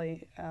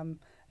biculturally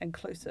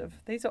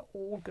inclusive. These are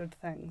all good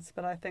things,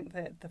 but I think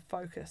that the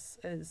focus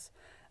is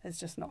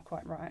just not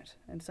quite right.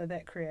 And so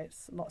that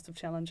creates lots of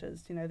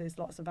challenges. There's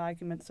lots of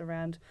arguments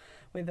around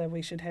whether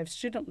we should have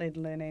student-led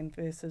learning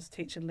versus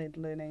teacher-led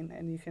learning,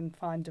 and you can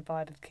find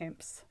divided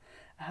camps.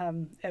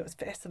 It was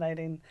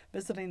fascinating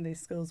visiting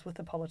these schools with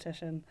a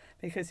politician,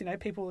 because,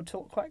 people would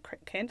talk quite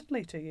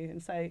candidly to you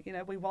and say,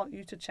 we want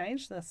you to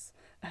change this,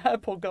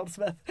 Paul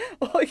Goldsmith,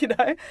 or,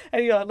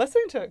 and you're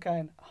listening to it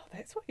going, oh,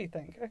 that's what you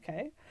think,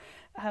 okay.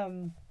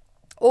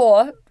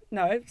 Or,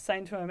 no,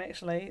 saying to him,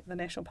 actually, the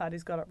National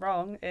Party's got it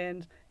wrong,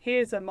 and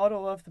here's a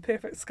model of the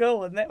perfect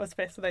school, and that was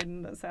fascinating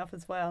in itself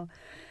as well.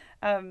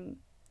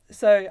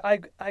 So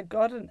I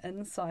got an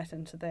insight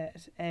into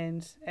that,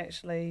 and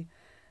actually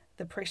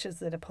the pressures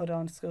that are put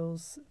on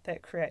schools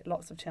that create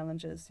lots of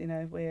challenges,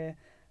 where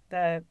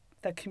the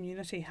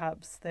community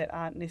hubs that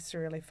aren't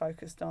necessarily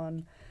focused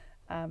on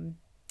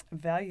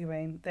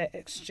valuing that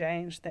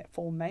exchange, that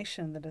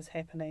formation that is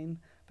happening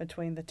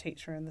between the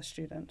teacher and the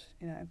student,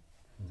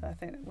 So I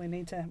think we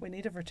need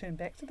to return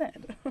back to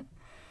that.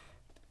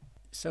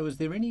 So is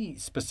there any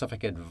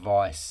specific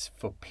advice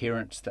for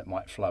parents that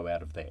might flow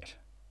out of that,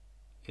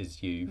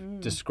 as you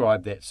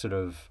describe that sort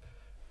of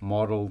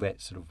model,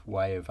 that sort of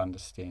way of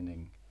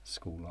understanding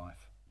school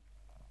life?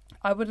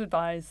 I would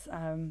advise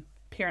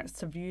parents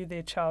to view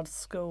their child's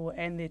school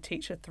and their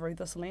teacher through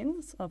this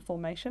lens of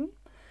formation,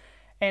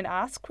 and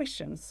ask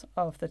questions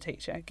of the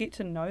teacher. Get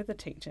to know the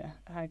teacher,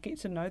 get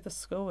to know the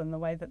school and the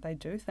way that they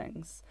do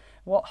things,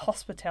 what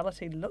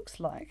hospitality looks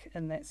like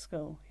in that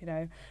school.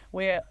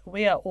 Where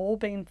we are all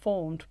being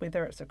formed,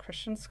 whether it's a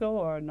Christian school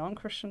or a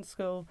non-Christian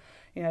school.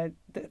 The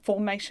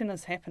formation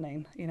is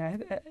happening.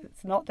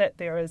 It's not that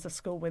there is a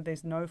school where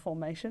there's no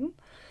formation.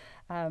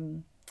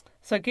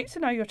 So get to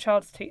know your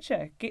child's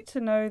teacher. Get to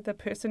know the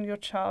person your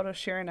child is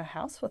sharing a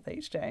house with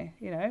each day.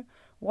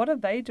 What are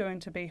they doing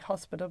to be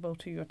hospitable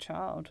to your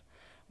child?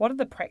 What are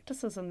the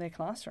practices in their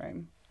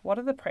classroom? What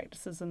are the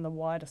practices in the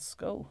wider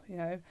school?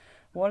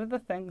 What are the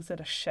things that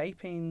are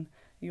shaping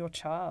your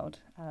child?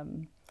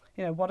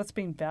 What is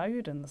being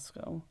valued in the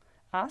school?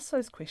 Ask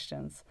those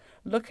questions.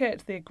 Look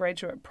at their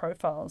graduate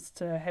profiles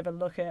to have a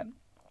look at,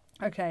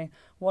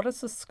 what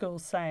is the school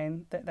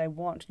saying that they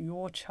want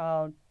your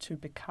child to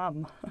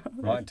become?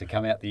 Right, to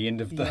come out the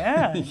end of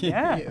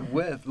the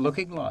with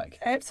looking like.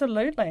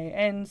 Absolutely.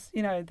 And,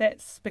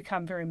 that's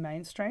become very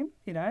mainstream.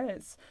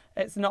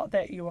 It's not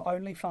that you will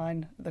only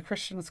find the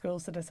Christian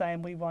schools that are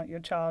saying we want your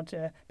child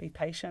to be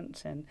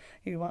patient and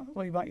we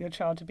want your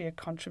child to be a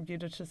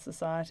contributor to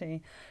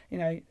society.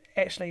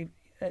 Actually,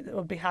 it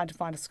would be hard to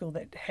find a school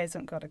that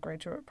hasn't got a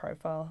graduate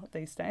profile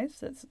these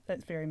days.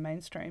 It's very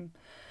mainstream.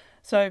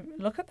 So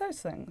look at those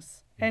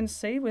things and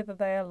see whether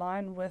they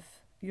align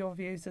with your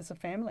views as a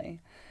family.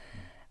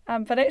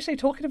 But actually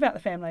talking about the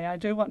family, I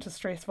do want to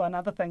stress one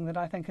other thing that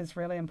I think is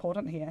really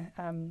important here.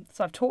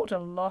 So I've talked a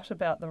lot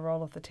about the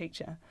role of the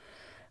teacher,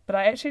 but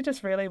I actually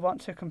just really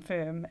want to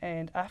confirm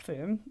and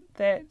affirm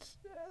that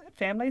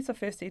families are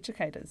first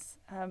educators,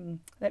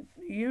 that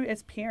you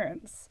as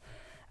parents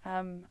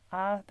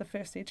are the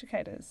first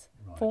educators.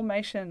 Right.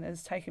 Formation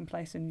is taking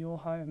place in your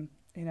home.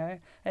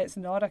 It's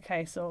not a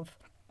case of,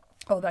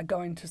 oh, they're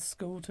going to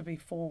school to be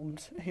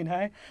formed.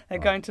 They're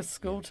Right. going to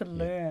school to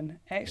learn.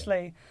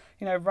 Actually,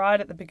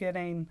 right at the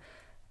beginning,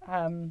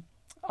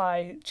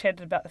 I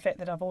chatted about the fact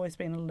that I've always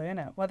been a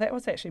learner. Well, that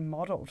was actually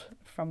modelled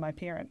from my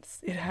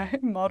parents,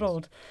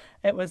 modelled.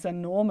 It was a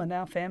norm in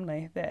our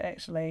family that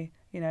actually,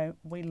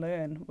 we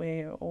learn.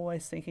 We're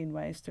always seeking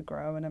ways to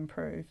grow and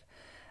improve.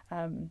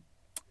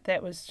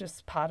 That was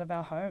just part of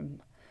our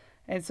home.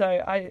 And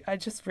so I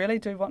just really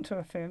do want to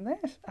affirm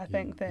that. I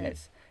think that,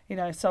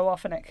 so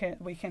often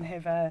we can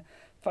have a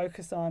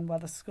focus on, well,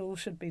 the school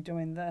should be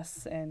doing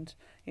this and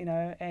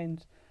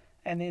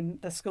then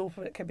the school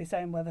can be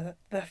saying, well,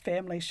 the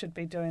family should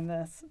be doing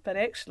this. But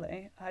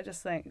actually, I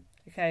just think,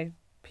 okay,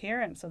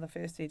 parents are the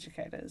first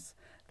educators.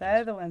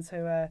 They're the ones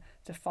who are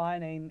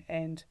defining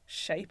and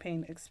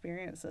shaping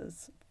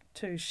experiences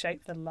to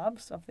shape the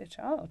loves of their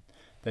child.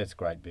 That's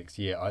great, Bex.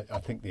 Yeah, I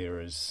think there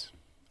is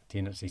a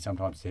tendency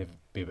sometimes to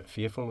be a bit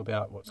fearful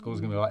about what school's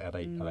going to be like. Are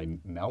they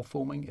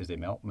malforming? Is there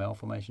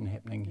malformation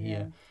happening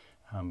here?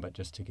 But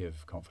just to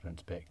give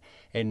confidence back.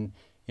 And,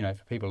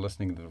 for people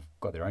listening that have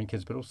got their own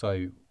kids, but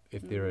also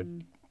if there are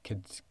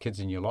kids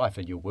in your life,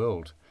 in your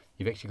world,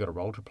 you've actually got a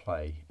role to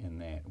play in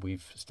that.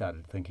 We've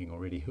started thinking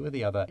already, who are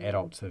the other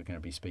adults that are going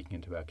to be speaking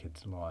into our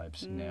kids'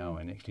 lives now,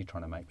 and actually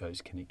trying to make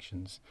those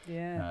connections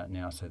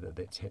now so that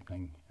that's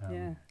happening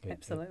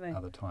absolutely. at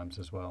other times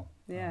as well.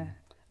 Yeah.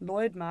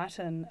 Lloyd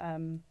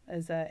Martin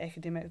is an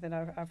academic that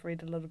I've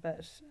read a little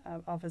bit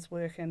of his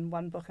work, and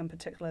one book in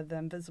particular, The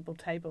Invisible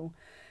Table.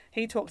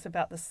 He talks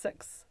about the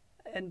 6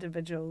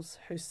 individuals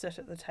who sit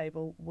at the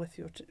table with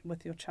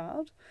your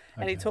child,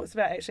 and he talks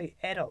about actually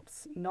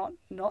adults, not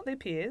their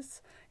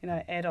peers,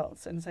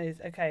 adults, and says,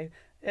 okay,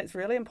 it's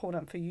really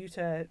important for you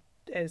to,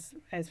 as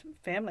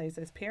families,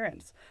 as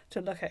parents,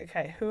 to look at,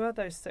 okay, who are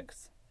those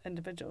 6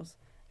 individuals,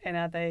 and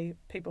are they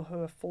people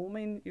who are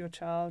forming your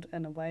child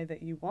in a way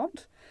that you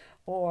want,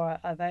 or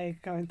are they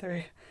going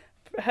through,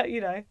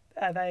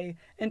 are they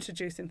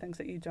introducing things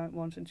that you don't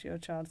want into your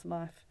child's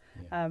life?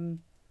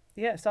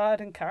 So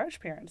I'd encourage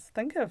parents,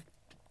 think of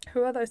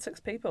who are those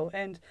 6 people.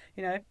 And,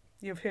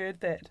 you've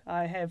heard that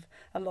I have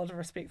a lot of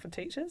respect for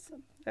teachers.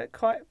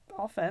 Quite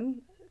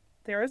often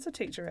there is a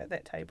teacher at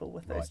that table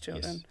with those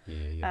children.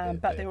 Yes.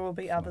 But there will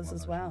be others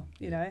as well,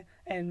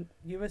 and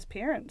you as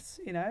parents,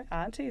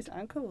 aunties,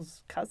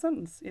 uncles,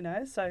 cousins,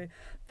 so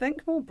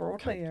think more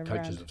broadly around.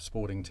 Coaches of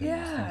sporting teams,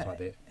 things like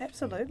that.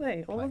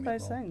 Absolutely, all of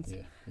those things.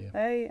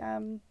 They,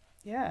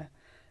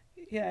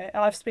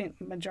 I've spent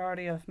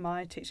majority of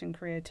my teaching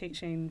career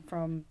teaching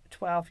from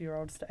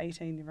 12-year-olds to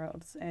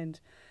 18-year-olds, and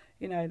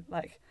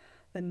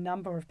the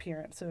number of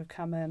parents who have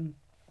come in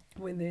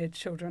when their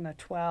children are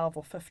 12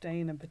 or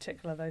 15 in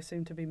particular, those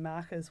seem to be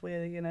markers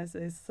where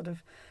there's sort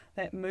of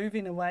that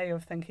moving away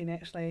of thinking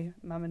actually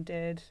mum and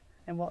dad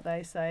and what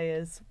they say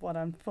is what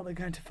I'm fully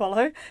going to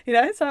follow,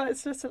 so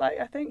it's just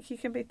I think you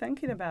can be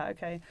thinking about,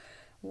 okay,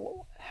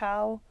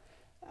 how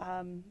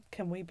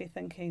can we be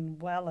thinking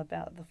well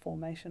about the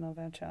formation of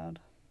our child?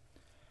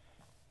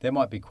 That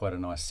might be quite a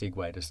nice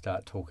segue to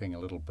start talking a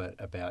little bit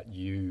about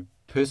you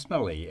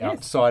personally,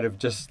 outside of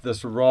just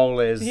this role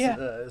as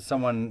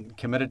someone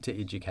committed to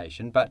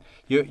education. But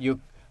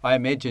I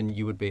imagine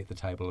you would be at the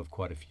table of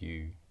quite a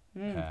few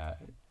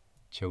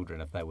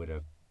children if they were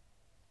to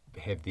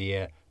have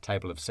their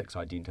table of 6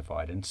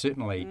 identified, and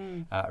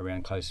certainly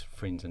around close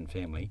friends and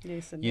family.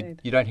 Yes,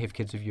 indeed. You don't have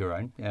kids of your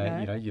own.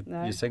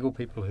 You're single.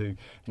 People who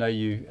know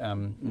you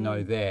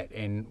know that.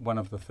 And one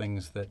of the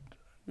things that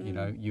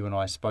you and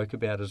I spoke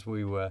about as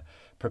we were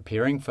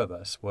preparing for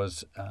this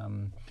was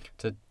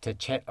to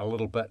chat a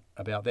little bit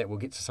about that. We'll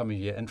get to some of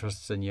your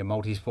interests and your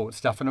multi-sport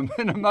stuff in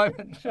a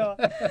moment. Sure.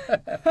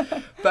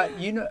 But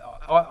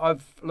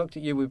I've looked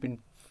at you. We've been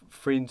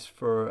friends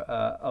for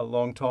a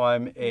long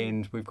time,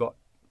 and we've got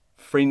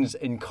friends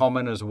in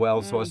common as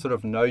well, so I sort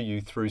of know you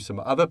through some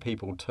other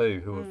people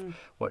too who have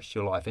watched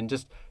your life and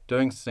just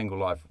doing Single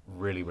Life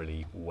really,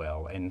 really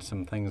well, and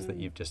some things that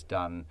you've just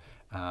done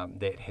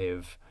that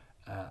have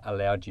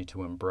allowed you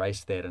to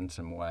embrace that in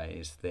some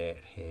ways that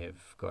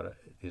have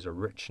there's a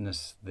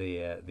richness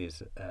there,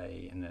 there's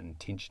an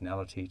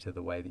intentionality to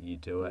the way that you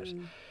do it.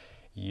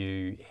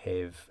 You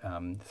have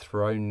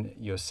thrown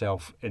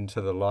yourself into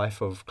the life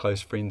of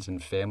close friends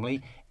and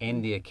family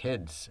and their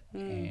kids,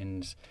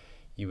 and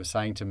you were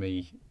saying to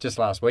me just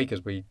last week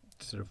as we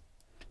sort of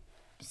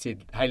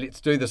said, hey,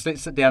 let's do this,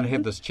 let's sit down and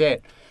have this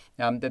chat,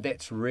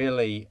 that's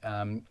really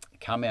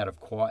come out of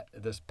quite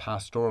this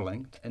pastoral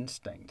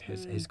instinct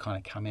has kind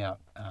of come out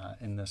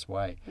in this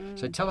way.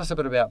 So tell us a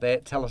bit about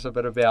that. Tell us a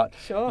bit about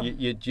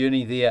your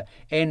journey there,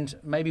 and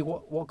maybe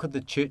what could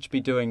the church be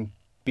doing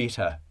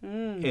better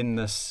in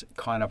this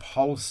kind of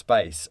whole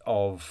space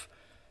of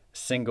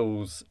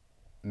singles,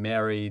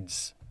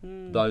 marrieds,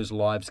 those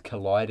lives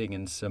colliding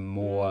in some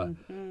more,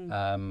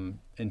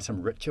 in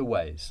some richer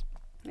ways.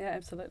 Yeah,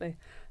 absolutely.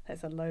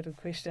 That's a loaded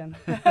question.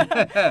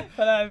 But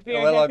I'm very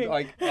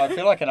happy. I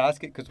feel I can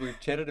ask it because we've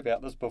chatted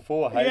about this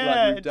before. Hey,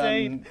 Yeah, we've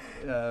done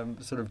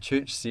sort of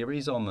church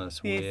series on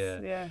this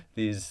where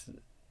there's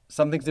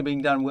some things are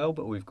being done well,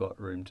 but we've got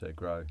room to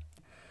grow.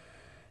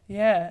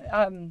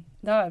 Yeah,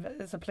 no,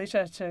 it's a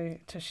pleasure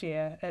to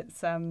share. It's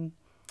the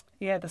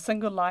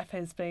single life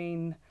has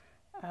been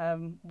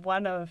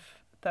one of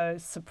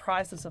those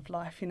surprises of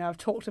life. I've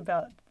talked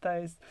about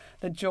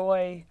the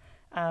joy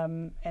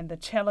and the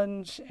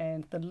challenge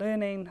and the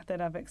learning that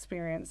I've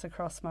experienced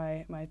across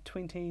my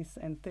 20s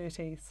and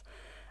 30s.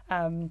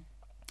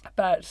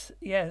 But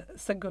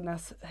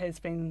singleness has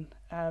been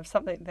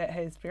something that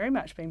has very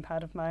much been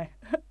part of my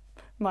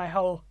my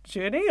whole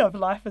journey of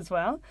life as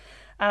well,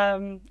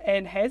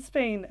 and has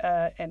been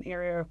an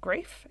area of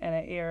grief and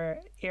an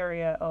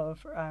area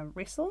of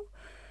wrestle,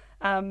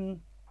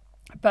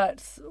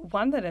 but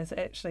one that has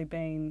actually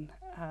been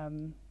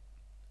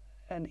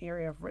an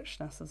area of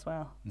richness as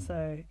well.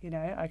 So,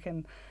 I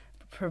can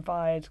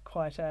provide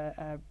quite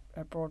a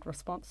broad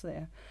response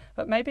there.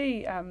 But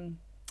maybe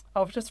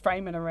I'll just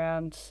frame it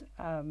around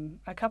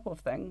a couple of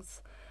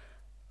things.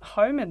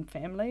 Home and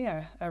family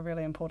are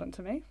really important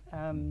to me.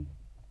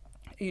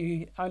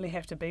 You only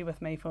have to be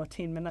with me for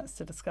 10 minutes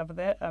to discover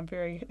that. I'm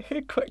very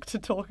quick to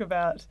talk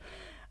about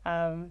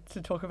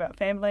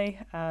family.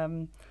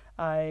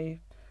 I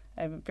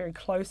am very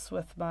close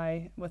with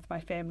my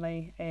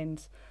family,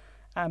 and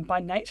by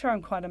nature,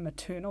 I'm quite a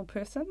maternal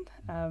person.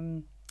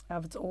 I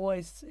was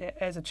always,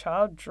 as a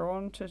child,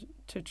 drawn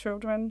to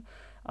children.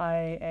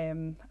 I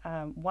am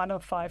one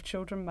of 5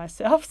 children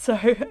myself, so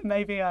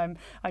maybe I'm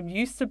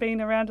used to being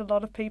around a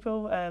lot of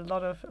people, a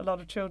lot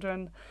of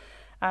children.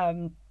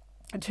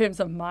 In terms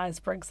of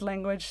Myers-Briggs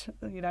language,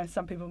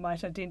 some people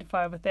might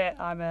identify with that.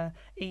 I'm a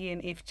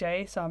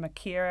ENFJ, so I'm a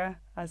carer,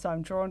 so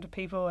I'm drawn to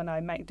people and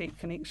I make deep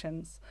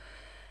connections.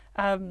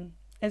 And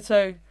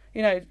so,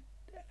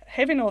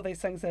 having all these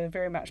things that are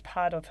very much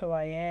part of who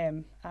I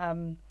am,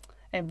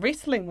 and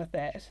wrestling with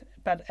that,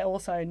 but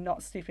also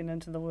not stepping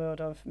into the world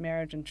of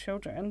marriage and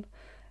children,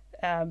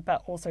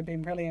 but also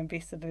being really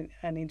invested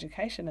in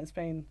education, it's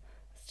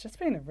just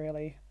been a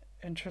really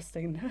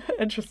interesting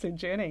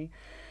journey.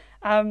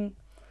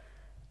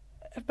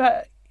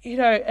 But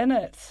in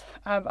it,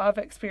 I've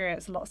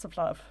experienced lots of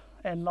love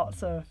and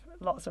lots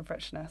of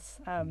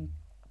richness.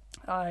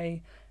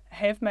 I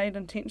have made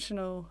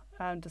intentional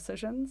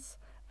decisions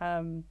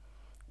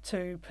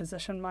to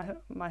position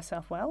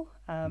myself well,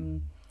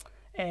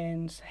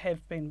 and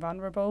have been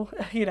vulnerable.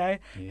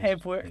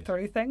 Have worked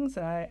through things,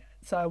 and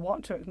so I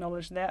want to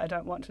acknowledge that. I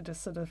don't want to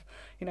just sort of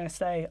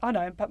say, oh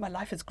no, but my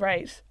life is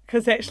great,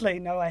 because actually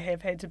no, I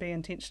have had to be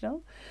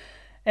intentional.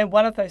 And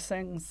one of those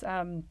things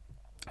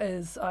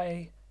is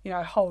I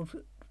hold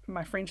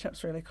my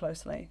friendships really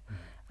closely,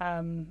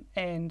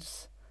 and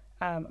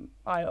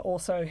I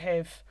also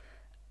have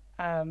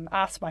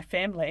asked my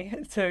family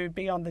to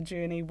be on the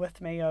journey with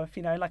me of,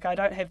 I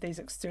don't have these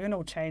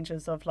external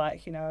changes of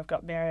I've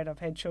got married, I've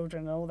had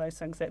children, and all those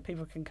things that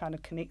people can kind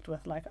of connect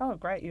with, oh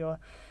great, you're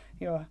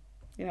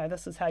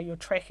this is how you're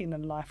tracking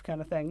in life kind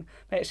of thing.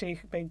 But actually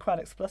being quite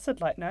explicit,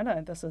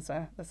 no, this is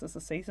a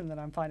season that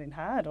I'm finding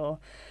hard, or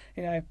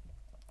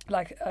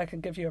I can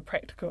give you a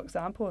practical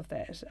example of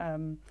that.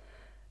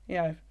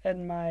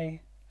 In my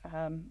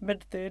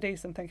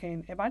mid-30s, I'm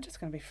thinking, am I just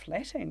going to be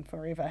flatting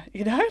forever?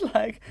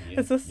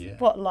 Is this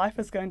what life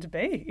is going to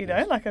be?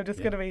 I'm just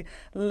going to be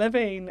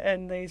living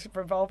in these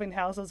revolving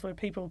houses where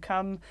people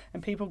come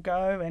and people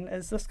go, and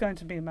is this going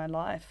to be my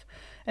life?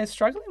 And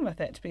struggling with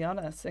that, to be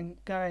honest, and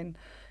going,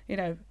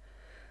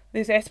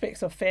 there's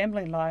aspects of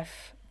family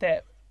life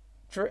that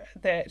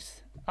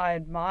I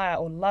admire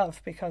or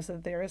love, because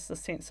there is the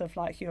sense of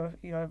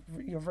you're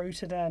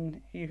rooted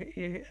in,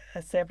 you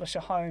establish a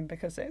home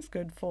because that's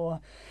good for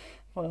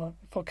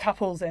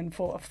couples and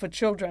for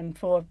children,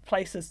 for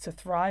places to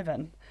thrive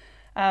in.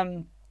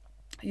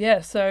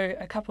 So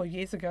a couple of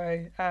years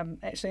ago,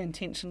 actually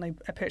intentionally,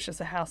 I purchased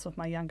a house with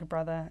my younger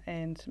brother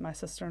and my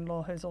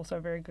sister-in-law, who's also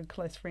a very good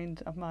close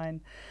friend of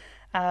mine,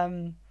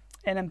 and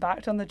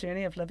embarked on the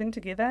journey of living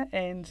together,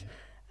 and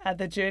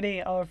the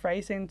journey of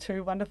raising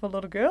 2 wonderful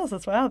little girls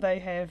as well. They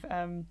have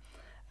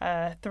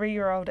a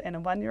 3-year-old and a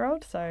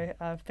 1-year-old, so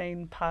I've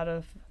been part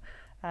of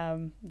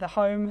the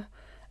home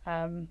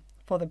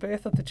for the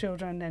birth of the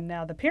children and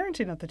now the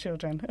parenting of the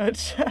children,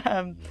 which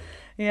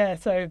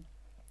so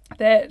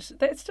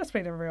that's just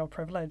been a real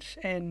privilege,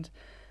 and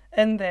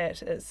in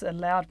that it's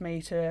allowed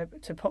me to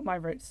put my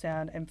roots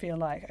down and feel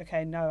like,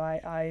 okay, no,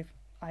 I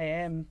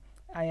am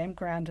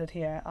grounded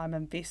here, I'm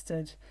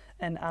invested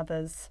in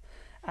others.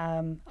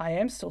 I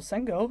am still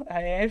single,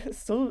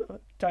 still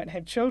don't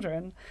have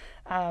children,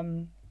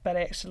 but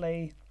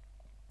actually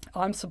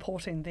I'm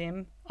supporting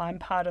them, I'm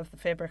part of the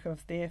fabric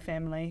of their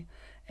family,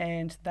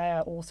 and they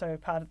are also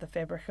part of the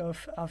fabric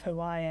of who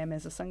I am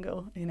as a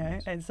single,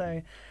 and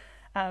so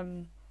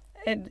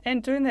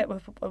and doing that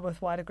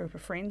with wider group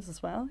of friends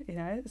as well,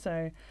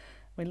 so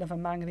we live in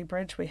Mangere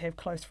Bridge, we have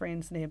close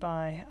friends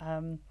nearby,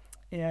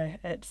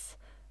 it's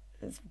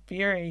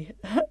very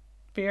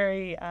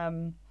very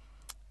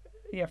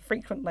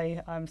frequently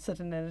I'm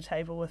sitting at a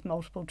table with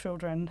multiple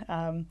children,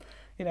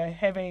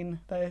 having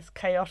those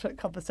chaotic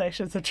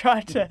conversations of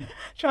trying to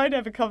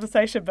have a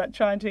conversation, but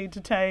trying to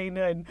entertain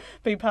and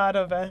be part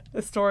of a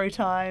story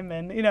time,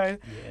 and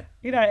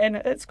and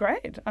it's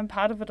great. I'm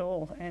part of it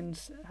all, and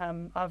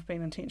I've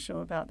been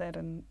intentional about that,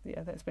 and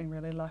that's been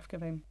really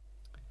life-giving.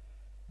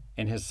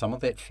 And has some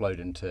of that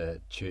flowed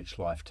into church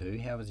life too?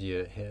 Have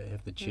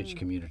the church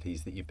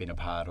communities that you've been a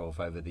part of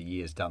over the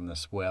years done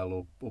this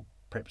well, or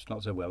perhaps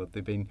not so well? Have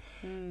there been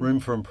room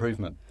for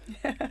improvement?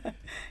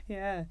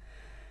 Yeah.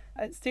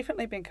 It's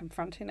definitely been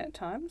confronting at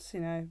times,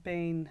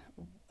 being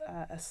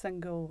a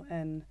single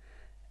in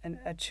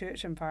a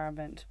church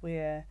environment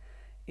where,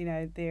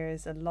 there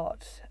is a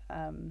lot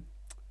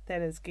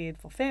that is geared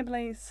for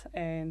families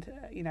and,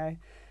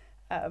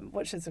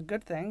 which is a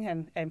good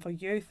thing, and for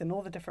youth and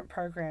all the different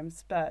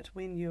programs. But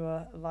when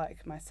you're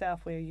like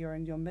myself, where you're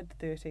in your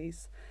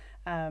mid-30s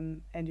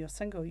and you're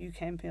single, you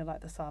can feel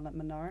like the silent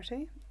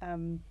minority.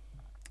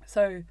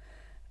 So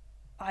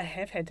I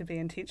have had to be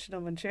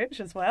intentional in church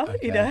as well,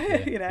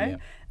 Okay,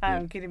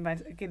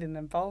 getting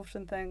involved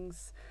in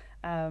things,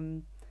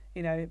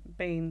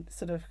 being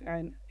sort of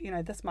going,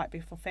 this might be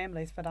for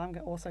families, but I'm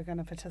also going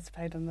to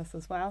participate in this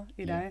as well.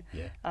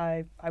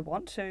 I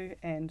want to,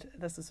 and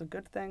this is a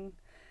good thing.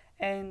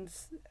 And,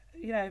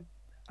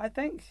 I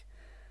think,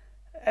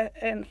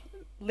 and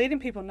letting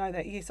people know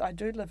that, yes, I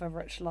do live a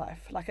rich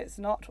life. Like, it's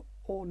not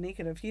all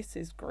negative. Yes,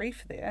 there's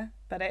grief there,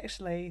 but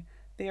actually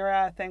there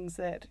are things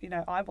that,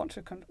 I want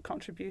to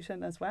contribute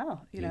in as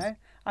well. Yes.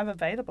 I'm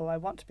available. I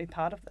want to be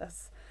part of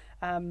this.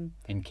 And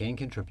can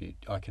contribute.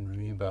 I can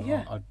remember,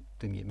 I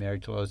didn't get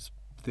married till I was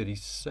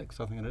 36,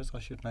 I think it is. I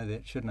should know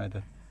that. Should know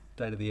the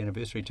date of the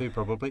anniversary too,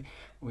 probably.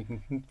 We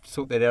can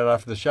sort that out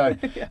after the show.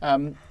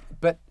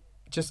 But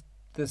just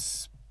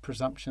this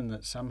presumption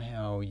that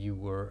somehow you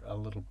were a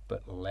little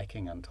bit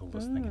lacking until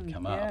this thing had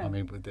come up. I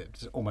mean,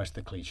 it's almost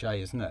the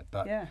cliche, isn't it?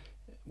 But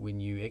when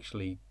you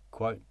actually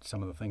quote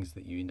some of the things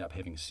that you end up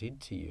having said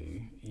to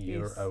you,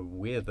 you're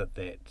aware that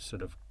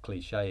sort of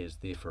cliche is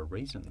there for a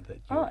reason,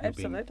 that you're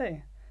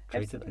being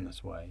treated in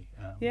this way.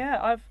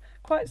 I've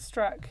quite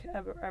struck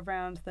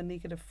around the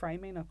negative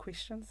framing of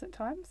questions at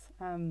times,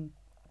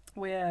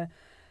 where,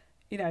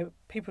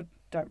 people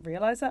don't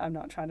realise it. I'm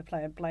not trying to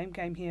play a blame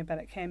game here, but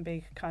it can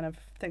be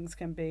things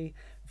can be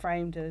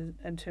framed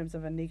in terms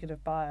of a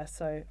negative bias.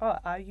 So,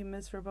 are you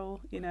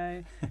miserable?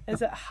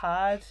 Is it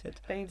hard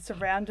being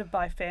surrounded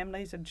by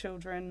families and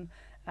children?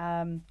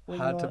 Hard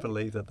to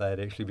believe that they'd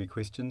actually be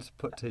questions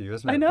put to you,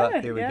 isn't it? I know.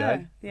 But there we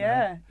go.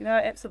 Yeah,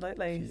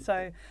 absolutely.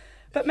 So,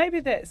 but maybe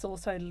that's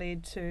also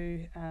led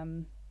to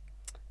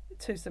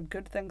some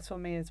good things for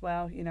me as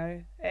well.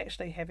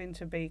 Actually having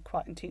to be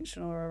quite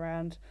intentional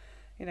around,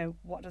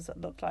 what does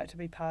it look like to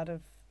be part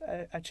of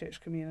a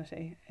church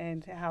community,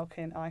 and how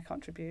can I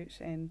contribute,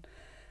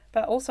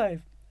 but also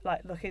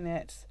like looking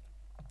at,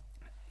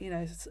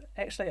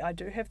 actually I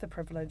do have the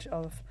privilege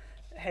of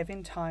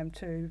having time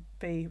to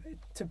be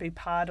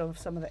part of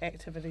some of the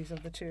activities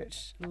of the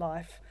church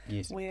life,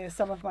 where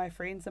some of my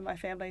friends and my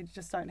family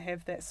just don't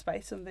have that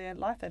space in their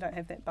life. They don't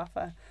have that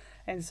buffer,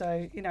 and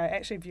so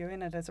actually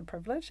viewing it as a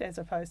privilege as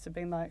opposed to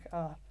being like,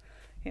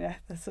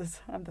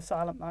 I'm the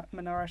silent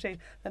minority,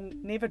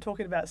 and never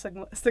talking about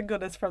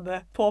singleness from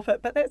the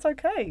pulpit, but that's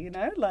okay,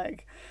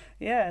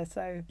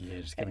 so...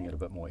 just giving it a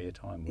bit more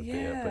airtime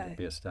would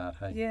be a start,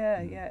 hey?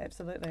 Yeah,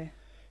 absolutely.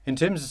 In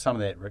terms of some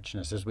of that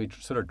richness, as we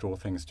sort of draw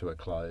things to a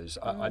close,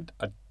 I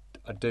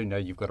do know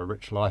you've got a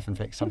rich life. In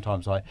fact,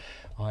 sometimes I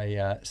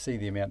see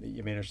the amount that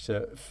you manage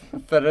to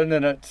fit in,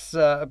 and it's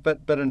a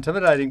bit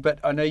intimidating, but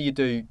I know you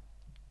do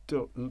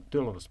a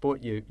lot of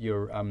sport.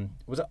 You're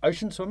was it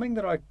ocean swimming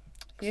that I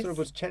sort of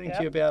was chatting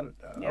to you about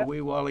a wee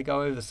while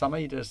ago over the summer?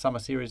 You did a summer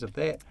series of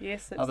that.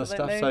 Yes, other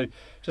absolutely. stuff. So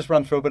just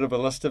run through a bit of a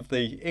list of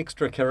the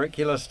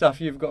extracurricular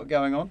stuff you've got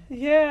going on.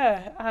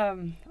 Yeah.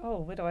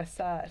 Where do I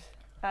start?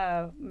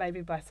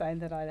 Maybe by saying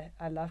that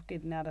I love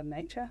getting out in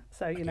nature.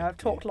 So, I've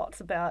talked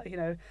lots about,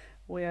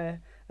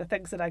 where the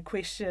things that I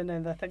question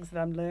and the things that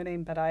I'm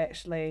learning, but I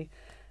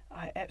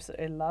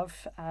absolutely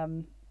love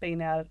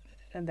being out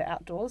in the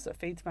outdoors. It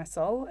feeds my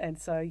soul. And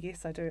so,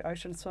 yes, I do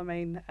ocean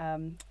swimming,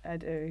 I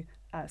do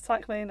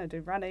cycling, I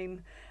do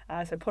running.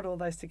 So put all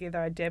those together.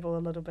 I dabble a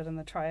little bit in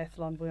the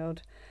triathlon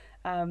world.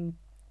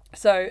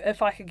 So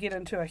if I could get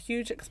into a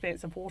huge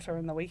expanse of water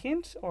in the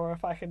weekend, or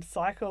if I could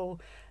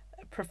cycle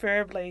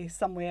preferably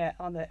somewhere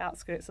on the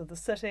outskirts of the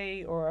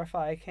city, or if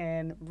I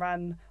can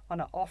run on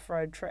an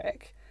off-road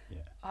track,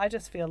 I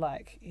just feel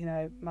like,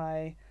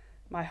 my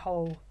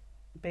whole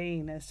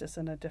being is just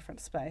in a different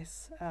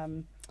space.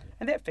 And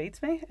that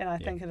feeds me, and I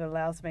think it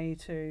allows me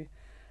to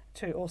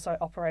also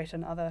operate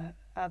in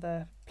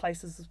other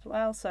places as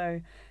well.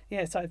 So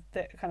so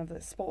that kind of the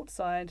sports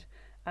side.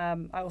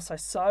 I also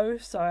sew,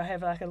 so I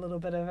have like a little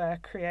bit of a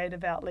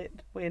creative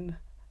outlet when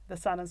the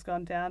sun has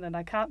gone down and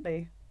I can't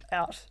be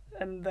out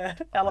in the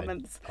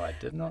elements. I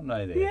did not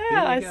know that.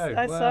 Yeah,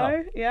 I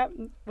sew,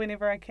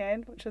 whenever I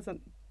can, which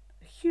isn't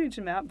a huge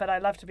amount, but I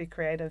love to be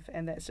creative,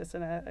 and that's just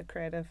in a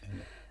creative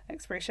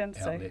expression.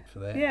 Outlet for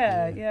that.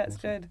 Yeah, it's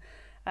awesome.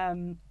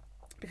 good.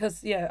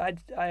 Because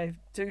I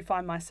do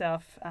find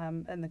myself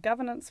in the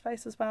governance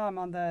space as well. I'm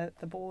on the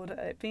board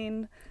at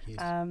Ben, Yes.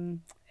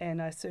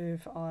 and I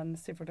serve on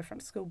several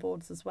different school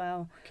boards as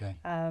well. Okay.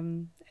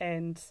 And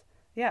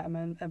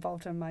I'm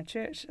involved in my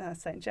church,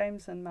 St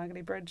James in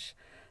Margate Bridge.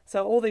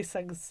 So all these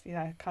things,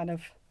 kind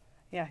of,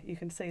 you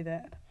can see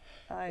that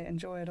I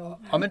enjoy it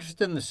all. I'm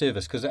interested in the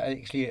service because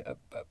actually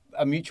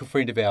a mutual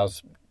friend of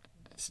ours,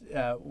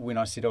 when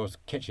I said I was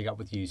catching up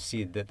with you,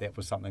 said that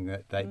was something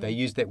that they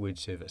used that word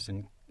service.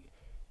 And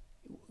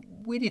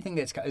where do you think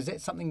is that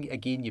something,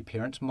 again, your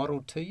parents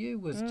modelled to you,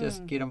 was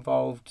just get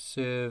involved,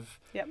 serve,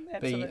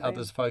 be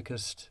others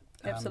focused?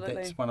 Absolutely.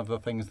 That's one of the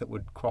things that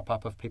would crop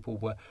up if people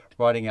were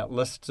writing out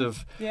lists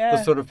of Yeah.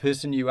 the sort of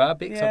person you are,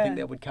 Bex. Yeah. I think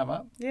that would come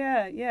up.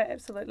 Yeah,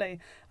 absolutely.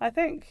 I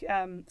think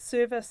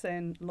service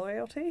and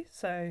loyalty.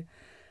 So,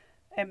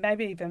 and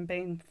maybe even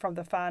being from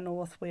the far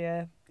north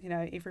where,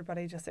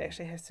 everybody just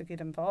actually has to get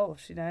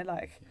involved,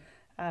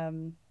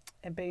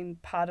 and being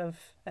part of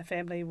a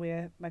family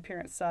where my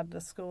parents started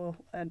a school,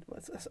 and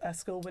was a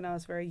school when I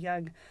was very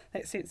young,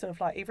 that sense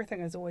of like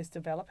everything is always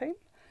developing,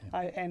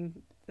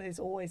 and there's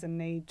always a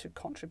need to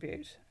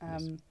contribute.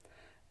 And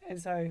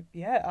so,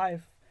 I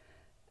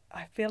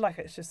feel like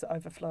it's just the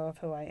overflow of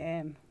who I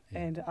am,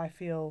 and I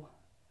feel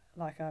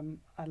like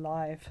I'm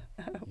alive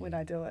when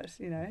I do it,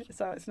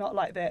 So it's not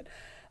like that,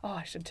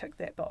 I should tick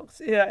that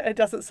box. It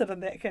doesn't sit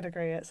in that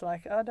category. It's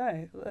like, oh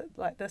no,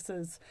 like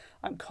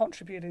I'm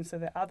contributing so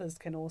that others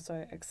can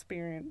also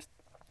experience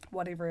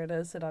whatever it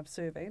is that I'm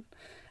serving.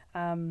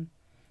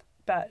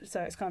 But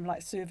so it's kind of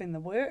like serving the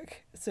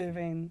work,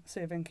 serving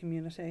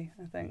community,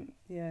 I think.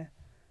 I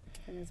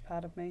think it's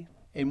part of me.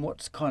 And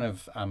what's kind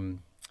of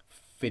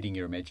feeding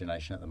your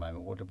imagination at the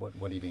moment? What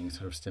are you being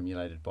sort of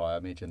stimulated by? I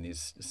imagine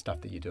there's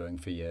stuff that you're doing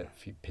for your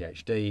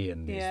PhD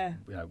and there's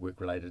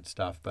work-related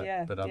stuff, but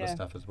other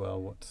stuff as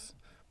well. What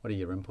are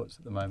your inputs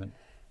at the moment?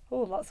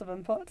 Oh, lots of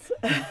inputs.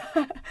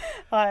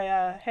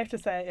 I have to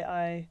say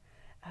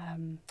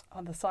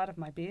on the side of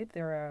my bed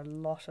there are a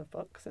lot of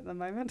books at the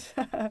moment.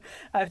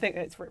 I think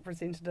it's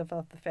representative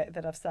of the fact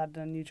that I've started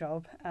a new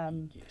job,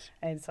 and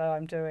so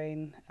I'm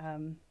doing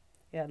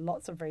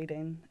lots of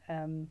reading.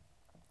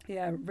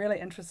 Really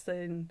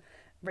interested in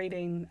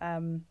reading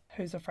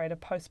Who's Afraid of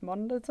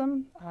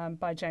Postmodernism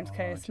by James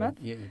K. Smith.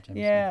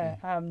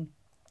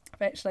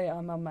 Actually,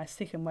 I'm on my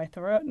second way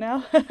through it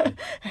now.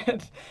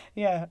 And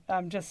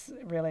I'm just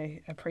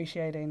really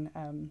appreciating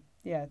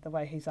the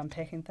way he's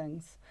unpacking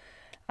things.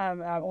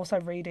 I'm also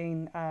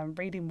reading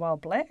While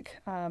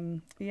Black.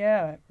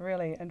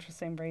 Really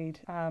interesting read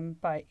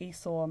by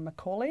Esau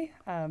Macaulay.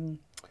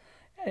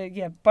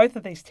 Both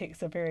of these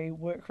texts are very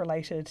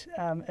work-related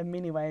in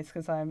many ways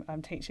because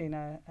I'm teaching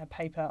a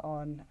paper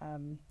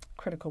on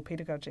critical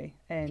pedagogy,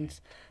 and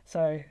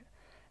so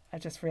I'm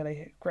just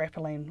really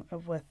grappling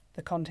with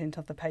the content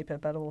of the paper,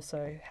 but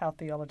also how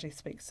theology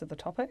speaks to the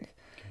topic.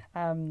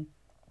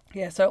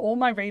 So all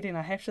my reading,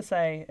 I have to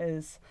say,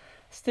 is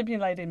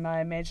stimulating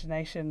my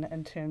imagination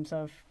in terms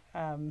of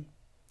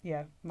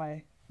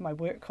my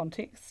work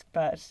context,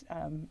 but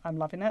I'm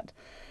loving it.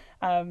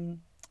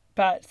 I'm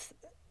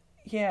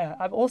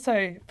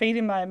also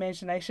feeding my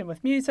imagination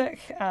with music,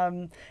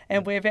 and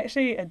we've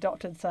actually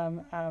adopted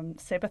some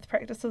Sabbath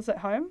practices at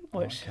home,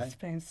 which has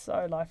been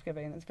so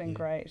life-giving. It's been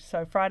great.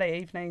 So Friday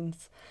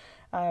evenings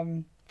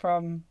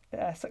from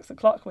 6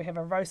 o'clock, we have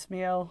a roast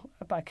meal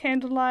by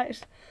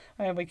candlelight,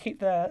 and we keep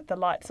the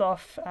lights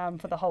off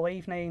for the whole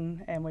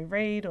evening, and we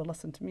read or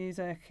listen to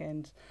music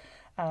and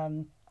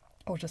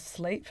or just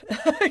sleep.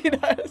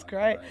 It's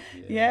great.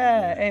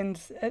 And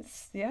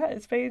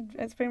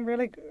it's been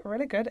really,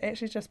 really good.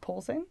 Actually, just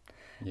pausing,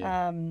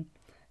 and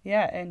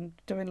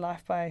doing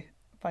life by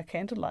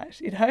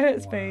candlelight.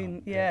 It's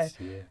been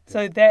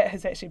So that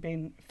has actually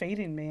been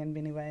feeding me in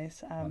many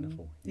ways.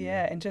 Wonderful.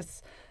 And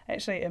just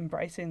actually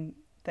embracing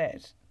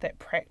that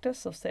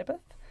practice of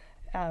Sabbath.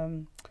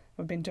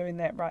 We've been doing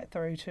that right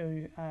through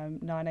to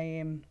 9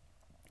 a.m.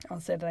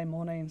 on Saturday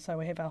morning. So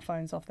we have our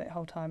phones off that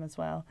whole time as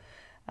well.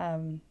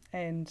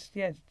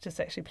 Just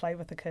actually play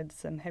with the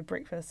kids and have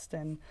breakfast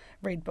and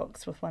read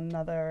books with one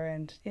another.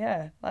 And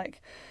I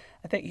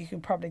think you can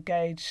probably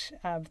gauge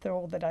through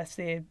all that I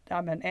said,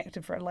 I'm an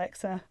active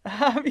relaxer,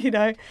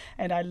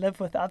 and I live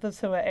with others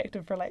who are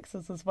active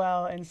relaxers as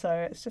well. And so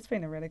it's just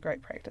been a really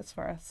great practice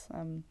for us.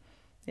 And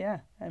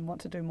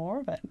want to do more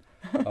of it.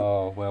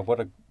 Oh, well,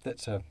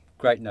 that's a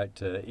great note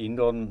to end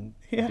on,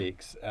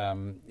 Bex.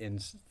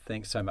 And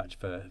thanks so much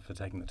for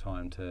taking the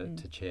time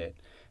to chat.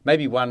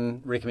 Maybe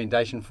one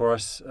recommendation for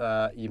us.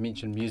 You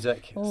mentioned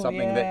music,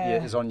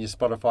 that is on your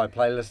Spotify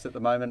playlist at the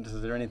moment.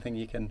 Is there anything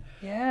you can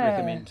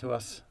recommend to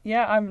us?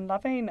 Yeah, I'm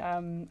loving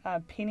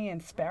Penny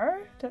and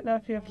Sparrow. Don't know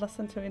if you've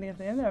listened to any of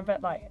them. They're a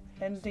bit like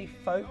indie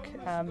folk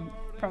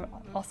from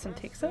Austin,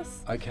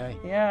 Texas. Okay.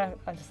 Yeah,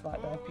 I just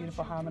like the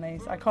beautiful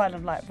harmonies. I kind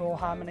of like raw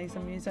harmonies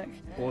in music.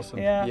 Awesome.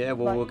 Yeah,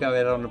 well, we'll go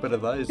out on a bit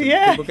of those.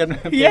 Yeah. People can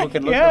look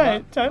them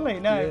up. Totally.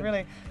 No, Yeah.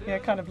 really. Yeah,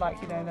 kind of like,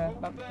 the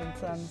Mumford &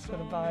 Sons sort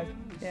of vibe.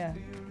 Yeah,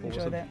 enjoy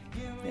Awesome. that.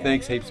 Yeah.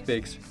 Thanks heaps,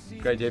 Bex.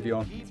 Great to have you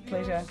on. It's a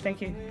pleasure.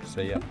 Thank you.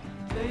 See ya.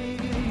 I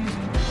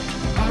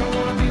don't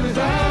wanna be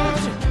without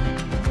you.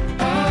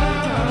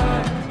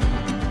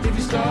 If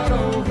you start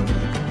over,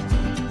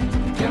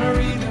 can I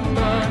read your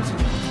mind?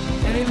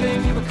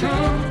 Anything you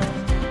become,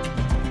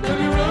 let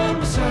me run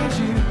beside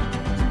you,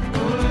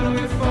 go a little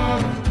bit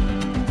farther.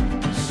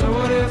 So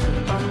what if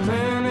I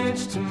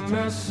manage to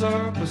mess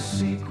up a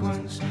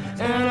sequence,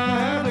 and I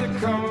have to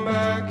come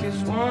back as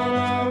one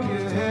of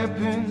your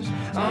hairpins?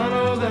 I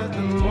know that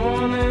the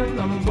morning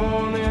I'm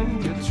born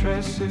in your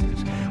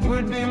tresses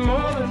would be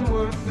more than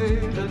worth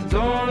it,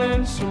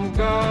 adorning some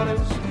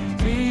goddess.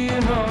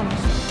 Being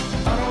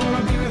honest, I don't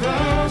wanna be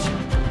without you.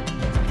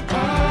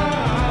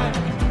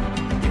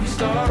 If you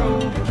start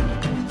over,